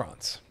vegan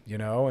restaurants,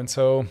 and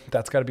so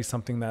that's got to be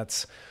something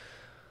that's,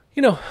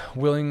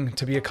 willing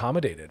to be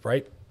accommodated,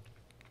 right?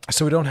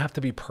 So we don't have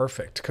to be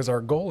perfect, because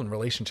our goal in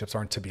relationships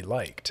aren't to be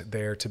liked.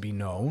 They're to be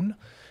known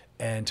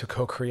and to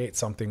co-create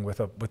something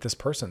with this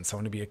person,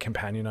 someone to be a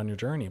companion on your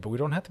journey. But we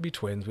don't have to be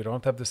twins. We don't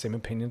have to have the same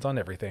opinions on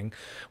everything.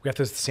 We have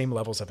to have the same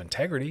levels of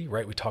integrity,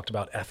 right? We talked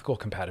about ethical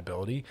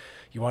compatibility.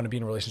 You want to be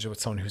in a relationship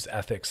with someone whose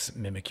ethics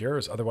mimic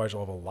yours. Otherwise,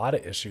 you'll have a lot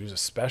of issues,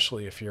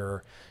 especially if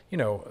you're,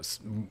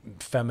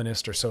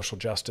 feminist or social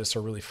justice,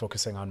 or really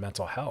focusing on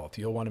mental health.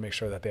 You'll want to make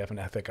sure that they have an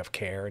ethic of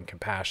care and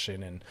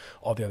compassion and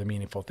all the other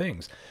meaningful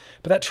things.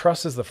 But that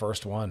trust is the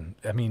first one.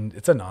 I mean,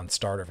 it's a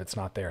non-starter if it's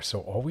not there. So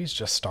always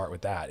just start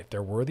with that. If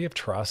they're worthy of of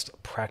trust,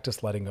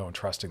 practice letting go and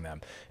trusting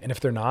them. And if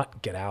they're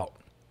not, get out.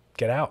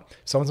 Get out. If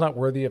someone's not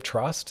worthy of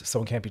trust,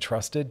 someone can't be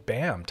trusted,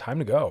 bam, time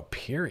to go,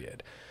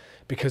 period.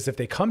 Because if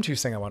they come to you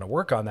saying, I want to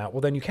work on that,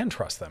 well, then you can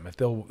trust them. If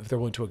they're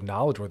willing to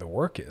acknowledge where the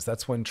work is,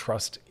 that's when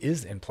trust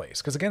is in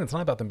place. Because again, it's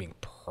not about them being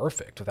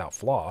perfect without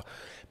flaw,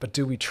 but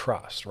do we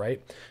trust,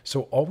 right?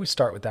 So always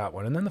start with that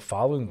one. And then the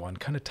following one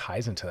kind of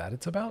ties into that.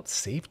 It's about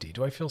safety.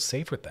 Do I feel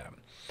safe with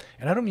them?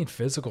 And I don't mean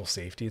physical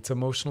safety. It's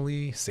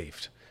emotionally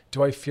safe.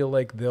 Do I feel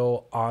like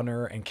they'll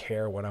honor and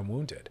care when I'm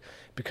wounded?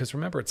 Because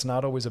remember, it's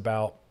not always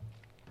about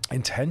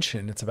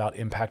intention, it's about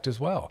impact as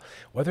well.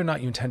 Whether or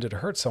not you intended to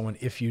hurt someone,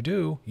 if you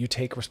do, you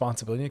take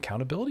responsibility and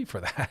accountability for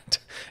that.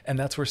 And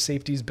that's where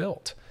safety is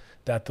built,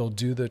 that they'll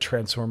do the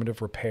transformative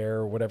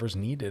repair, whatever's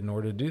needed in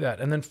order to do that.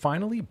 And then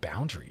finally,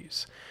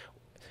 boundaries.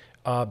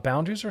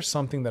 Boundaries are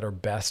something that are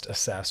best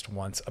assessed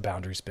once a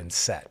boundary's been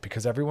set,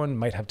 because everyone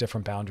might have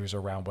different boundaries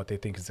around what they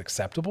think is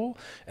acceptable.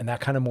 And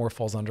that kind of more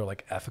falls under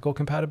like ethical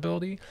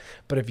compatibility.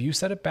 But if you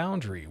set a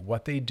boundary,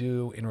 what they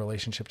do in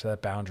relationship to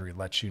that boundary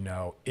lets you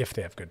know if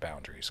they have good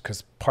boundaries,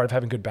 because part of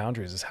having good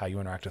boundaries is how you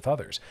interact with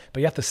others. But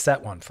you have to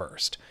set one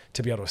first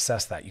to be able to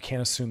assess that. You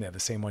can't assume they have the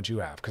same ones you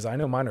have, because I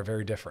know mine are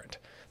very different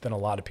than a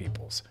lot of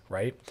people's,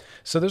 right?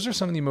 So those are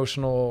some of the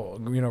emotional,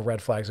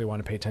 red flags we want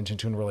to pay attention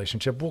to in a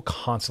relationship. We'll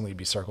constantly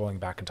be circling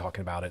back and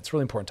talking about it. It's a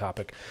really important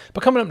topic.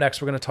 But coming up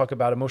next, we're going to talk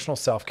about emotional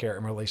self-care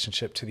in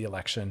relationship to the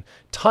election.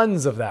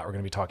 Tons of that we're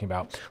going to be talking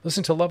about.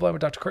 Listen to Love Line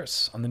with Dr.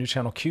 Chris on the new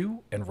channel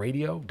Q and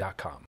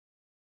radio.com.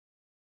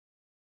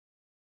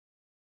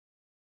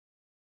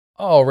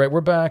 All right, we're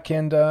back,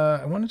 and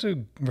I wanted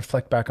to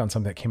reflect back on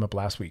something that came up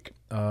last week.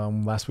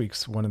 Last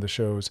week's one of the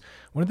shows,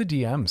 one of the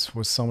DMs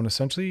was someone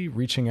essentially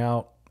reaching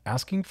out,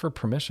 asking for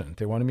permission.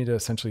 They wanted me to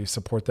essentially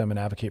support them and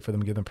advocate for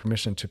them, give them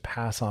permission to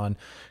pass on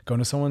going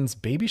to someone's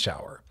baby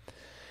shower.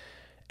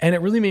 And it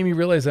really made me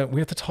realize that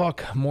we have to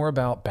talk more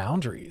about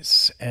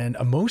boundaries and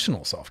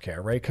emotional self-care,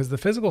 right? Because the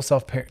physical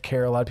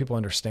self-care, a lot of people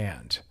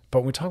understand. But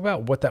when we talk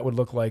about what that would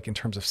look like in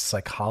terms of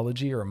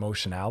psychology or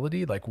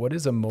emotionality, like what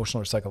does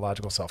emotional or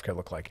psychological self-care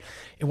look like?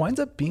 It winds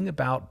up being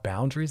about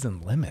boundaries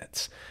and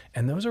limits.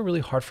 And those are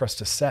really hard for us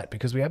to set,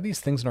 because we have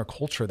these things in our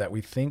culture that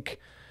we think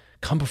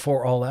come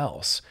before all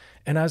else.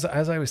 And as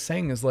I was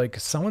saying, is like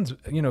someone's,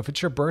 if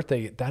it's your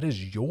birthday, that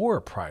is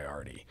your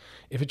priority.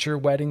 If it's your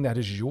wedding, that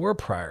is your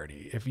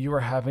priority. If you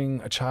are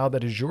having a child,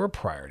 that is your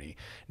priority.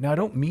 Now, I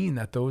don't mean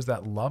that those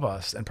that love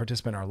us and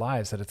participate in our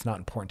lives, that it's not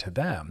important to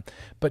them.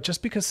 But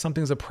just because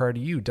something's a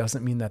priority to you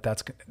doesn't mean that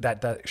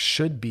that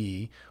should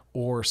be,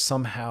 or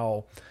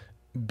somehow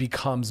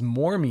becomes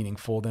more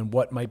meaningful than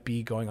what might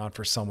be going on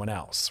for someone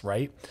else,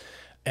 right?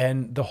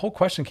 And the whole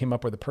question came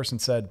up where the person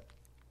said,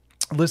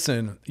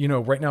 listen,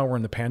 right now we're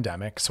in the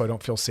pandemic, so I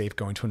don't feel safe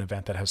going to an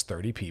event that has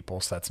 30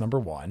 people. So that's number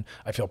one.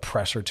 I feel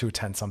pressure to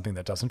attend something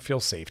that doesn't feel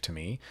safe to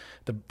me,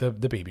 the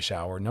baby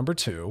shower. Number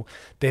two,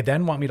 they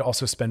then want me to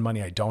also spend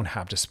money I don't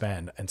have to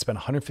spend, and spend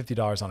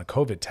 $150 on a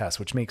COVID test,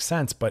 which makes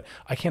sense, but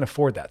I can't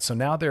afford that. So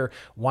now they're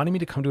wanting me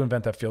to come to an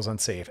event that feels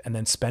unsafe and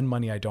then spend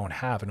money I don't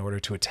have in order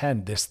to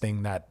attend this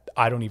thing that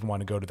I don't even want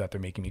to go to, that they're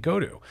making me go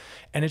to.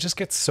 And it just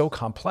gets so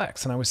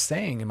complex. And I was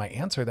saying in my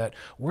answer that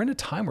we're in a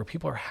time where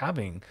people are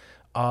having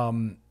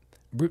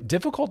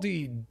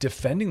difficulty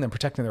defending them,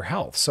 protecting their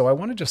health. So I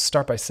want to just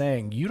start by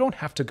saying you don't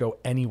have to go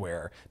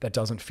anywhere that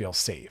doesn't feel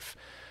safe.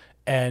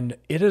 And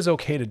it is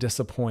okay to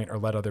disappoint or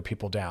let other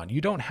people down. You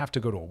don't have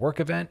to go to a work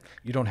event.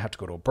 You don't have to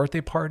go to a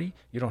birthday party.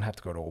 You don't have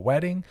to go to a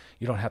wedding.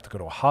 You don't have to go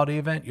to a holiday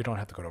event. You don't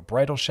have to go to a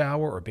bridal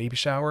shower or baby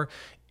shower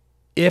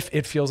if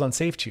it feels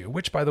unsafe to you,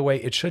 which, by the way,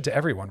 it should to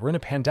everyone. We're in a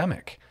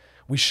pandemic.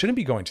 We shouldn't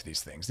be going to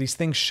these things. These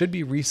things should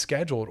be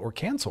rescheduled or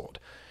canceled.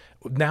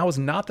 Now is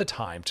not the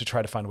time to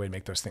try to find a way to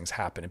make those things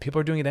happen. And people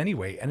are doing it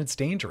anyway. And it's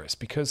dangerous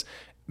because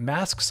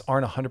masks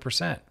aren't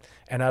 100%.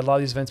 And at a lot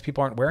of these events,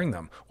 people aren't wearing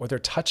them, or they're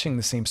touching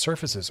the same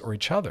surfaces or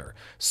each other.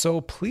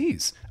 So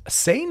please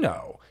say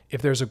no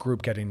if there's a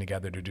group getting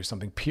together to do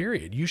something,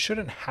 period. You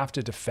shouldn't have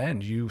to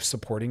defend you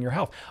supporting your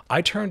health.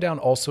 I turn down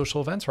all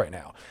social events right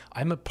now.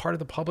 I'm a part of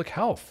the public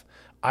health.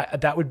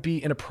 That would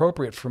be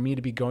inappropriate for me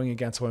to be going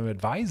against what I'm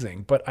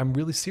advising, but I'm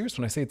really serious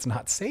when I say it's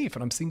not safe,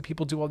 and I'm seeing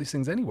people do all these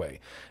things anyway.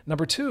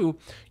 Number two,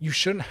 you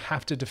shouldn't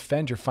have to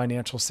defend your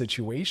financial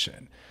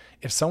situation.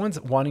 If someone's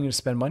wanting you to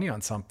spend money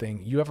on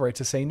something, you have a right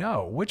to say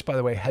no, which, by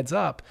the way, heads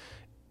up,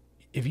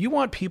 if you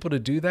want people to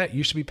do that,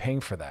 you should be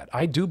paying for that.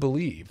 I do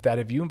believe that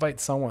if you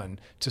invite someone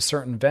to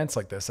certain events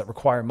like this that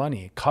require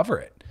money, cover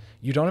it.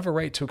 You don't have a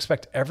right to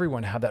expect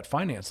everyone to have that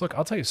finance. Look,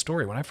 I'll tell you a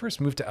story. When I first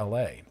moved to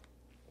LA,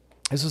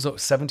 this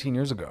was 17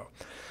 years ago.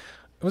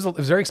 It was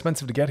very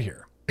expensive to get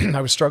here.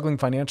 I was struggling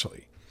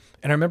financially.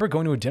 And I remember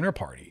going to a dinner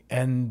party,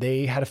 and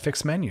they had a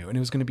fixed menu, and it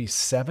was going to be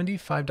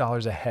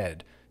 $75 a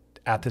head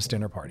at this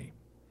dinner party.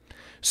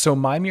 So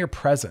my mere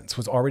presence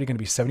was already going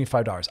to be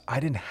 $75. I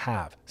didn't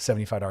have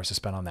 $75 to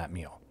spend on that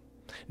meal.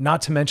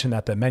 Not to mention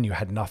that the menu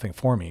had nothing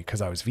for me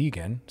because I was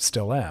vegan,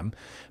 still am.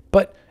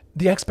 But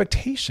the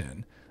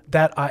expectation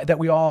that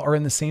we all are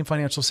in the same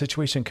financial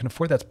situation, can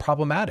afford, that's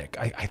problematic.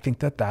 I think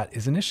that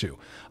is an issue.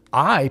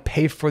 I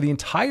pay for the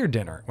entire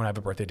dinner when I have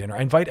a birthday dinner.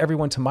 I invite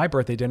everyone to my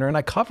birthday dinner and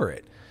I cover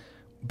it,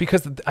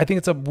 because I think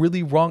it's a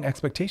really wrong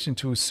expectation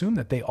to assume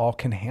that they all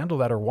can handle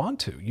that or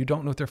want to. You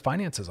don't know what their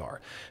finances are.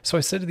 So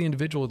I said to the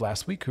individual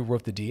last week who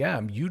wrote the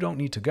DM, you don't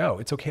need to go.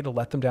 It's okay to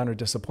let them down or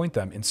disappoint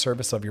them in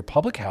service of your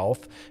public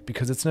health,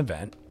 because it's an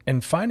event.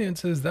 And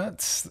finances,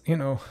 that's,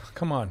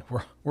 come on,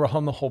 we're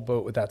on the whole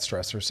boat with that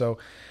stressor. So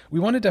we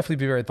want to definitely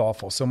be very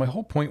thoughtful. So my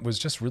whole point was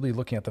just really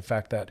looking at the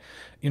fact that,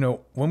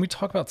 when we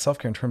talk about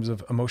self-care in terms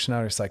of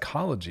emotionality or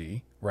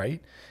psychology,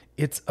 right,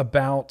 it's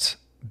about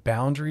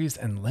boundaries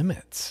and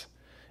limits.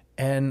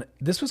 And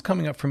this was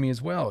coming up for me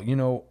as well.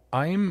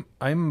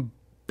 I'm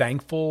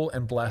thankful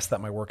and blessed that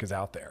my work is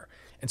out there.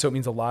 And so it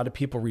means a lot of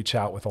people reach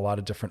out with a lot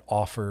of different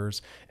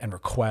offers and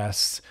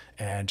requests.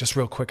 And just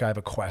real quick, I have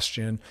a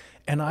question.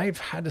 And I've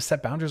had to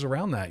set boundaries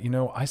around that.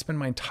 I spend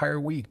my entire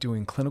week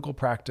doing clinical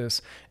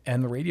practice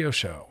and the radio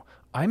show.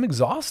 I'm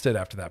exhausted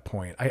after that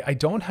point. I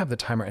don't have the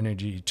time or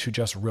energy to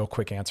just real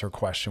quick answer a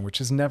question,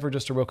 which is never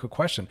just a real quick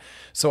question.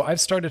 So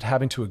I've started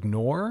having to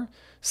ignore,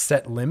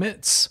 set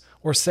limits,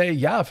 or say,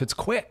 yeah, if it's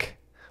quick,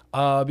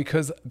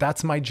 because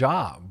that's my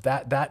job.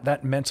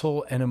 That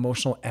mental and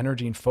emotional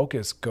energy and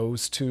focus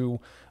goes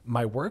to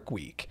my work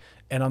week.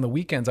 And on the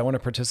weekends, I want to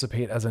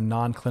participate as a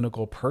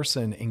non-clinical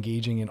person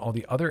engaging in all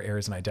the other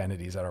areas and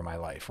identities that are my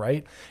life,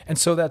 right? And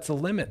so that's a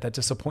limit that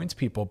disappoints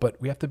people,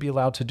 but we have to be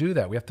allowed to do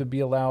that. We have to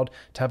be allowed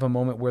to have a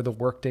moment where the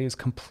workday is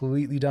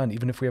completely done,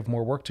 even if we have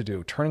more work to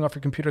do. Turning off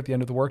your computer at the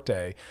end of the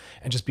workday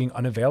and just being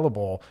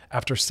unavailable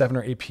after 7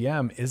 or 8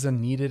 p.m. is a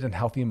needed and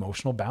healthy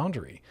emotional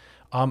boundary.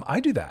 I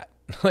do that.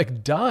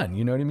 Like, done,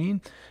 you know what I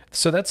mean?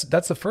 So that's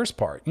the first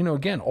part.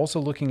 Again, also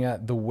looking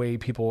at the way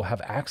people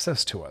have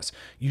access to us.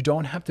 You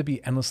don't have to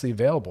be endlessly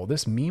available.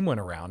 This meme went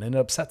around and it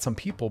upset some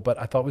people, but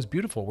I thought it was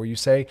beautiful, where you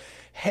say,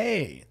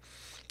 hey,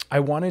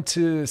 I wanted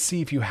to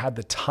see if you had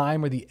the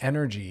time or the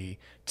energy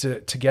to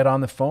get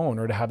on the phone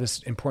or to have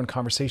this important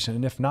conversation.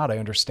 And if not, I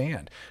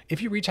understand.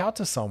 If you reach out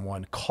to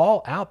someone,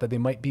 call out that they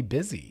might be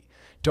busy.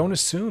 Don't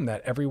assume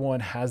that everyone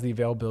has the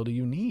availability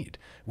you need.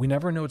 We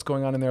never know what's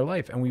going on in their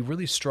life, and we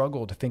really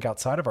struggle to think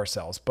outside of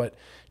ourselves. But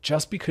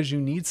just because you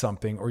need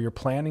something or you're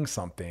planning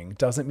something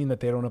doesn't mean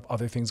that they don't have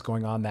other things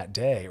going on that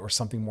day or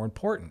something more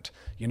important,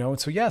 And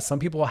so, yeah, some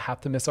people will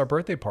have to miss our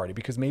birthday party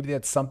because maybe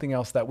that's something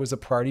else that was a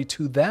priority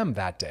to them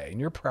that day, and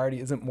your priority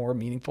isn't more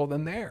meaningful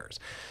than theirs,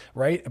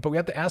 right? But we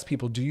have to ask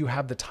people, do you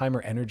have the time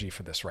or energy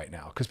for this right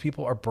now? Because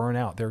people are burnt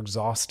out. They're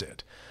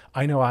exhausted.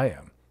 I know I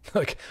am.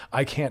 Like,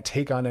 I can't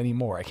take on any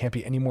more. I can't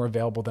be any more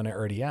available than I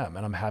already am.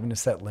 And I'm having to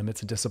set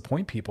limits and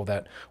disappoint people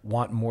that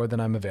want more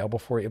than I'm available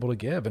for, able to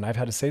give. And I've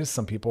had to say to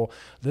some people,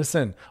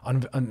 listen,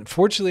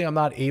 unfortunately, I'm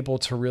not able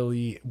to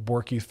really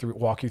walk you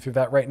through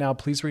that right now.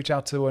 Please reach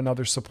out to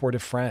another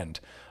supportive friend.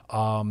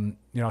 I'll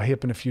hit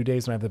up in a few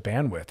days when I have the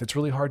bandwidth. It's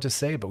really hard to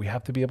say, but we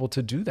have to be able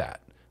to do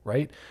that,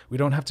 right? We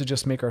don't have to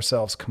just make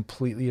ourselves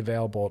completely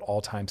available at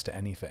all times to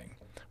anything.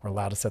 We're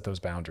allowed to set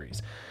those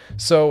boundaries.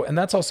 So, and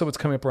that's also what's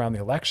coming up around the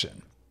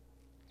election.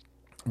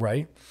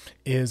 Right?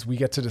 Is we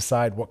get to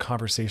decide what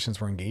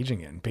conversations we're engaging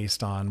in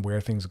based on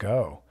where things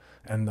go,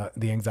 and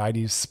the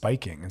anxiety is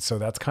spiking. And so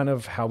that's kind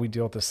of how we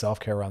deal with the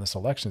self-care around this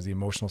election, is the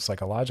emotional,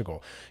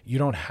 psychological. You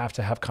don't have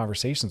to have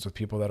conversations with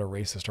people that are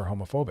racist or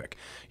homophobic.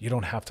 You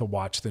don't have to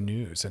watch the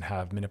news and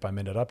have minute by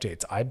minute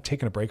updates. I've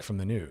taken a break from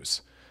the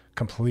news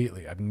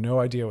completely. I have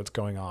no idea what's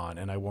going on,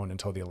 and I won't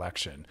until the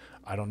election.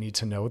 I don't need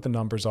to know what the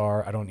numbers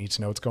are. I don't need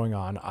to know what's going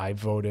on. I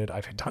voted.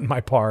 I've done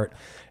my part.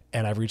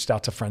 And I've reached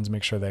out to friends to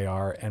make sure they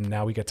are. And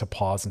now we get to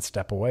pause and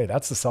step away.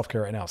 That's the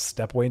self-care right now.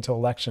 Step away until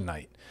election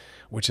night,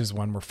 which is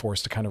when we're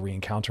forced to kind of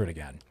re-encounter it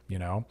again,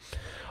 All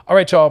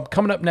right, y'all.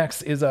 Coming up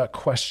next is a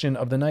question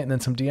of the night and then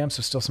some DMs.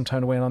 So still some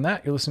time to weigh in on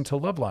that. You're listening to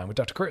Loveline with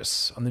Dr.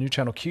 Chris on the new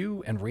channel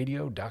Q and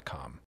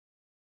radio.com.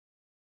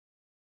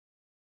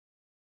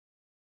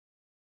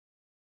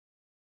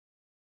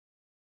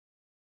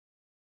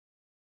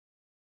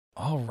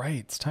 All right.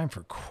 It's time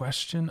for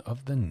question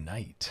of the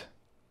night.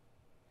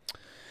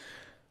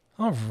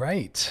 All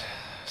right.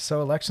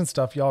 So election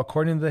stuff, y'all.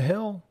 According to The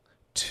Hill,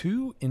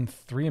 2 in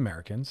 3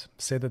 Americans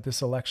say that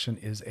this election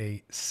is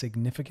a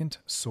significant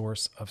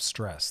source of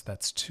stress.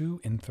 That's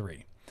 2 in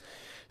 3.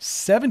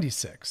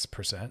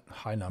 76%,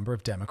 high number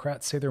of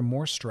Democrats, say they're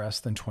more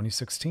stressed than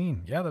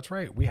 2016. Yeah, that's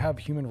right. We have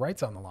human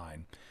rights on the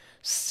line.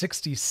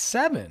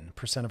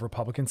 67% of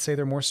Republicans say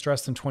they're more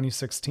stressed than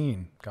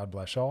 2016. God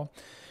bless y'all.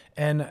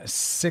 And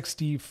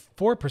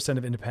 64%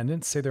 of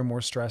independents say they're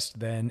more stressed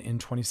than in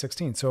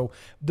 2016. So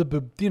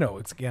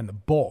it's again, the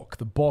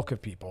bulk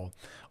of people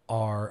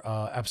are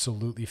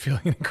absolutely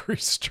feeling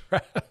increased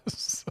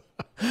stress.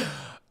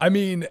 I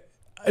mean,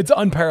 it's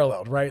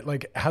unparalleled, right?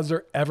 Like, has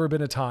there ever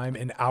been a time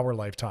in our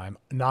lifetime,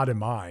 not in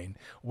mine,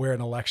 where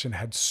an election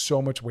had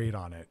so much weight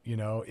on it?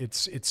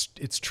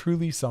 It's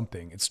truly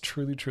something. It's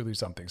truly, truly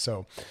something.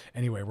 So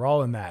anyway, we're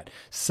all in that.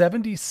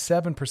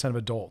 77% of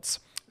adults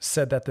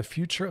said that the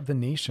future of the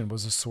nation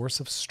was a source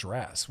of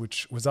stress,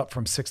 which was up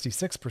from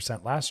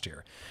 66% last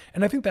year.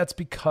 And I think that's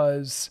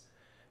because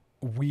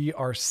we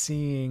are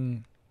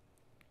seeing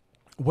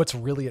what's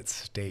really at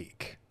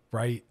stake,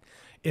 right?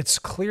 It's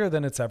clearer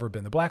than it's ever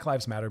been. The Black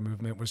Lives Matter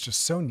movement was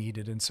just so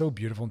needed and so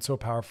beautiful and so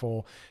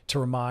powerful to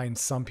remind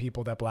some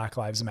people that Black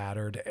Lives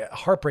mattered.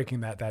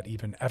 Heartbreaking that that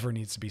even ever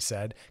needs to be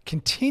said,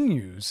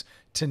 continues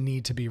to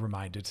need to be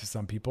reminded to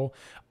some people.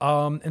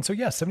 And so,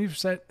 yeah,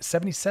 70%,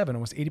 77,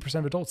 almost 80%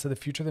 of adults said the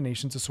future of the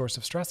nation's a source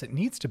of stress. It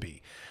needs to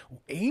be.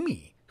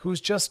 Amy, who's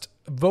just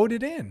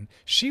voted in,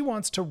 she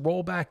wants to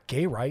roll back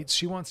gay rights.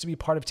 She wants to be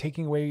part of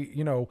taking away,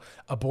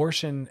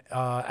 abortion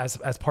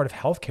as part of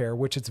healthcare,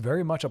 which it's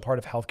very much a part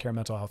of healthcare,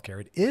 mental health care.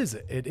 It is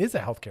a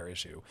healthcare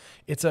issue.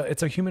 It's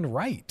a human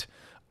right.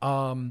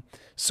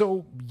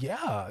 So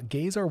yeah,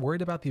 gays are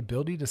worried about the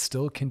ability to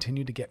still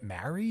continue to get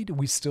married.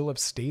 We still have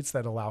states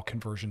that allow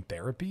conversion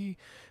therapy.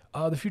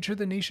 The future of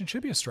the nation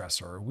should be a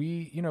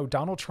stressor.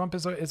 Donald Trump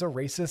is a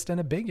racist and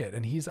a bigot,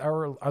 and he's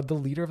the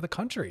leader of the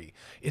country.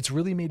 It's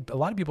really made a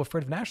lot of people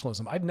afraid of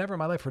nationalism. I've never in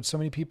my life heard so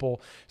many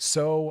people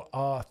so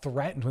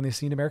threatened when they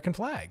see an American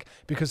flag,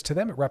 because to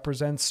them it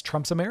represents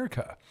Trump's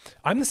America.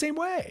 I'm the same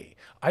way.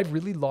 I'm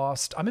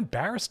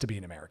embarrassed to be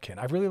an American.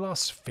 I've really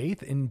lost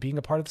faith in being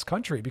a part of this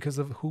country because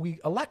of who we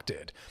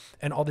elected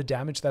and all the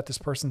damage that this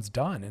person's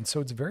done. And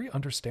so it's very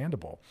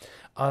understandable.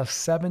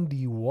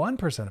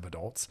 71% of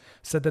adults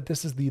said that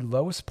this is the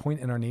lowest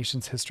point in our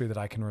nation's history that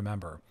I can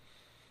remember.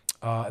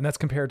 And that's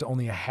compared to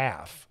only a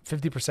half,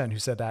 50% who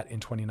said that in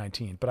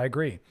 2019. But I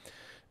agree.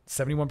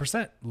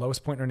 71%,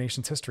 lowest point in our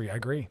nation's history. I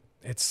agree.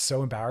 It's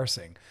so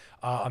embarrassing.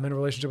 I'm in a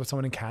relationship with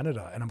someone in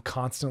Canada, and I'm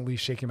constantly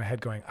shaking my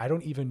head going, I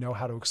don't even know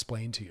how to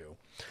explain to you,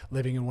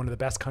 living in one of the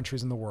best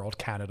countries in the world,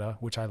 Canada,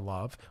 which I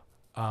love,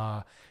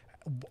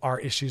 our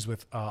issues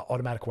with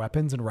automatic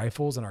weapons and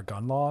rifles and our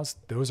gun laws,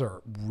 those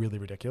are really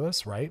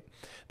ridiculous, right?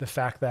 The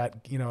fact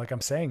that, like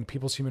I'm saying,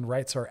 people's human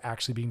rights are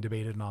actually being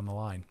debated and on the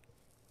line.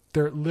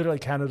 They're literally,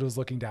 Canada's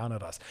looking down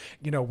at us.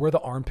 We're the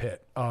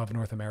armpit of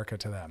North America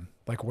to them.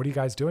 Like, what are you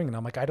guys doing? And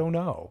I'm like, I don't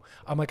know.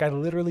 I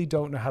literally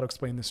don't know how to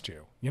explain this to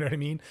you. You know what I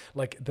mean?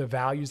 Like, the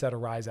values that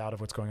arise out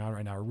of what's going on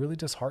right now are really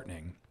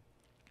disheartening.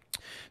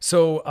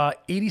 So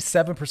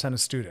 87% of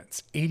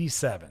students,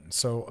 87,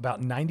 so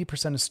about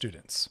 90% of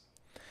students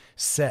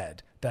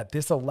said that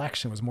this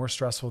election was more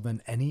stressful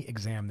than any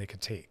exam they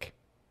could take.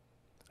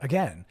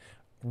 Again,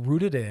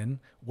 rooted in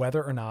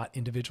whether or not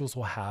individuals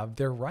will have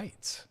their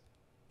rights.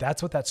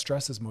 That's what that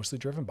stress is mostly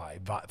driven by.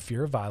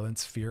 Fear of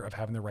violence, fear of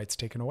having their rights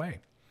taken away.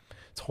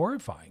 It's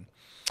horrifying.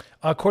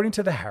 According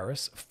to the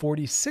Harris,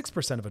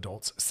 46% of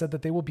adults said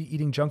that they will be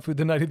eating junk food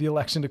the night of the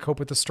election to cope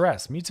with the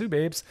stress. Me too,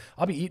 babes.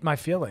 I'll be eating my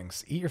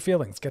feelings. Eat your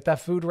feelings. Get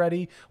that food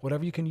ready.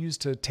 Whatever you can use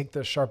to take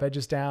the sharp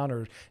edges down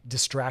or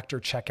distract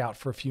or check out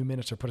for a few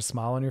minutes or put a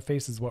smile on your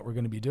face is what we're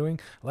going to be doing.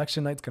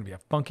 Election night's going to be a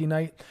funky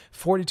night.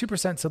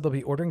 42% said they'll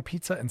be ordering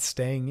pizza and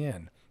staying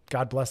in.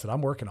 God bless it.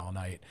 I'm working all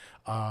night.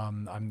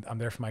 I'm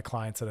there for my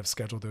clients that have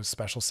scheduled those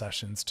special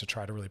sessions to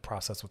try to really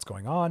process what's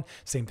going on.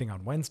 Same thing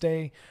on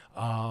Wednesday.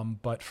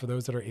 But for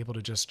those that are able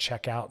to just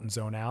check out and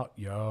zone out,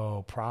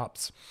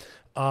 props.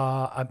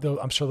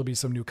 I'm sure there'll be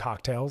some new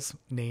cocktails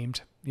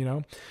named,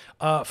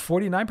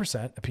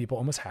 49% of people,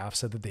 almost half,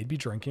 said that they'd be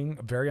drinking.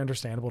 Very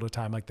understandable at a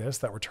time like this,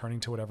 that we're turning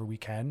to whatever we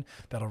can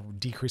that'll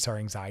decrease our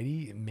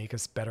anxiety and make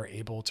us better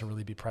able to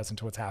really be present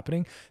to what's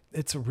happening.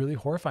 It's really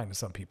horrifying to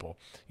some people.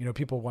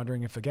 People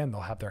wondering if, again,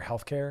 they'll have their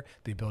healthcare,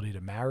 the ability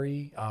to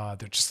marry,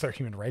 their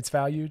human rights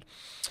valued.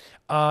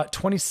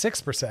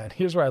 26%,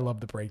 here's where I love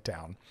the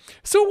breakdown.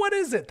 So what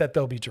is it that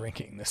they'll be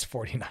drinking, this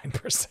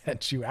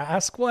 49%, you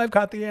ask? Well, I've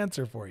got the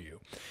answer for you.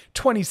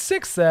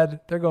 26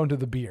 said they're going to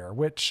the beer,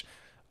 which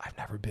I've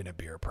never been a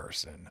beer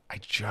person. I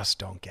just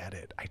don't get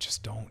it. I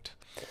just don't.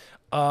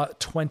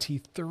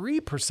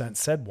 23%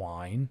 said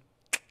wine.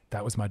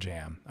 That was my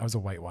jam. I was a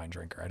white wine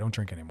drinker. I don't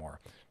drink anymore.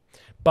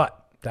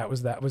 But that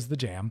was the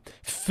jam.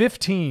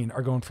 15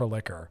 are going for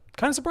liquor.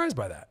 Kind of surprised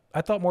by that. I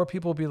thought more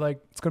people would be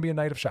like, it's going to be a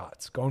night of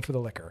shots, going for the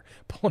liquor,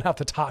 pulling out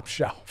the top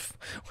shelf.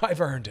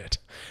 I've earned it.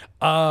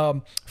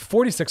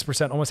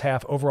 46%, almost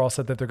half overall,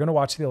 said that they're going to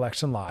watch the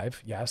election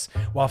live. Yes.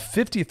 While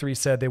 53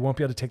 said they won't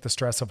be able to take the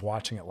stress of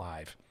watching it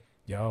live.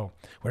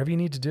 Whatever you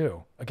need to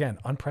do. Again,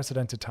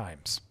 unprecedented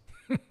times.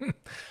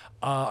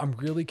 I'm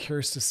really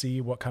curious to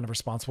see what kind of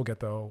response we'll get,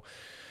 though,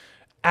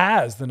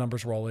 as the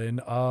numbers roll in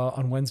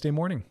on Wednesday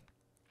morning.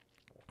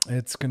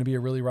 It's going to be a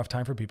really rough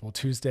time for people,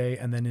 Tuesday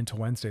and then into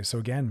Wednesday. So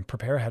again,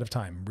 prepare ahead of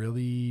time.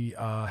 Really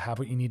have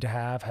what you need to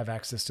have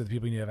access to the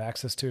people you need to have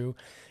access to.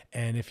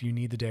 And if you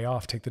need the day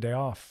off, take the day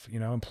off.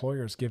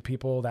 Employers give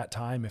people that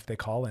time if they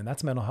call in.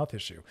 That's a mental health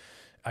issue.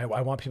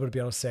 I want people to be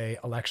able to say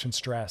election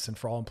stress, and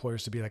for all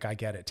employers to be like, I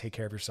get it. Take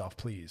care of yourself,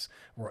 please.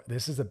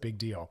 This is a big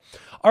deal.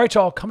 All right,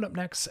 y'all, coming up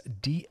next,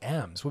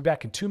 DMs. We'll be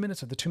back in 2 minutes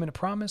with the 2-Minute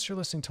Promise. You're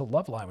listening to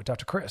Loveline with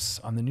Dr. Chris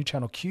on the new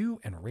channel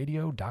Q and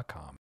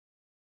radio.com.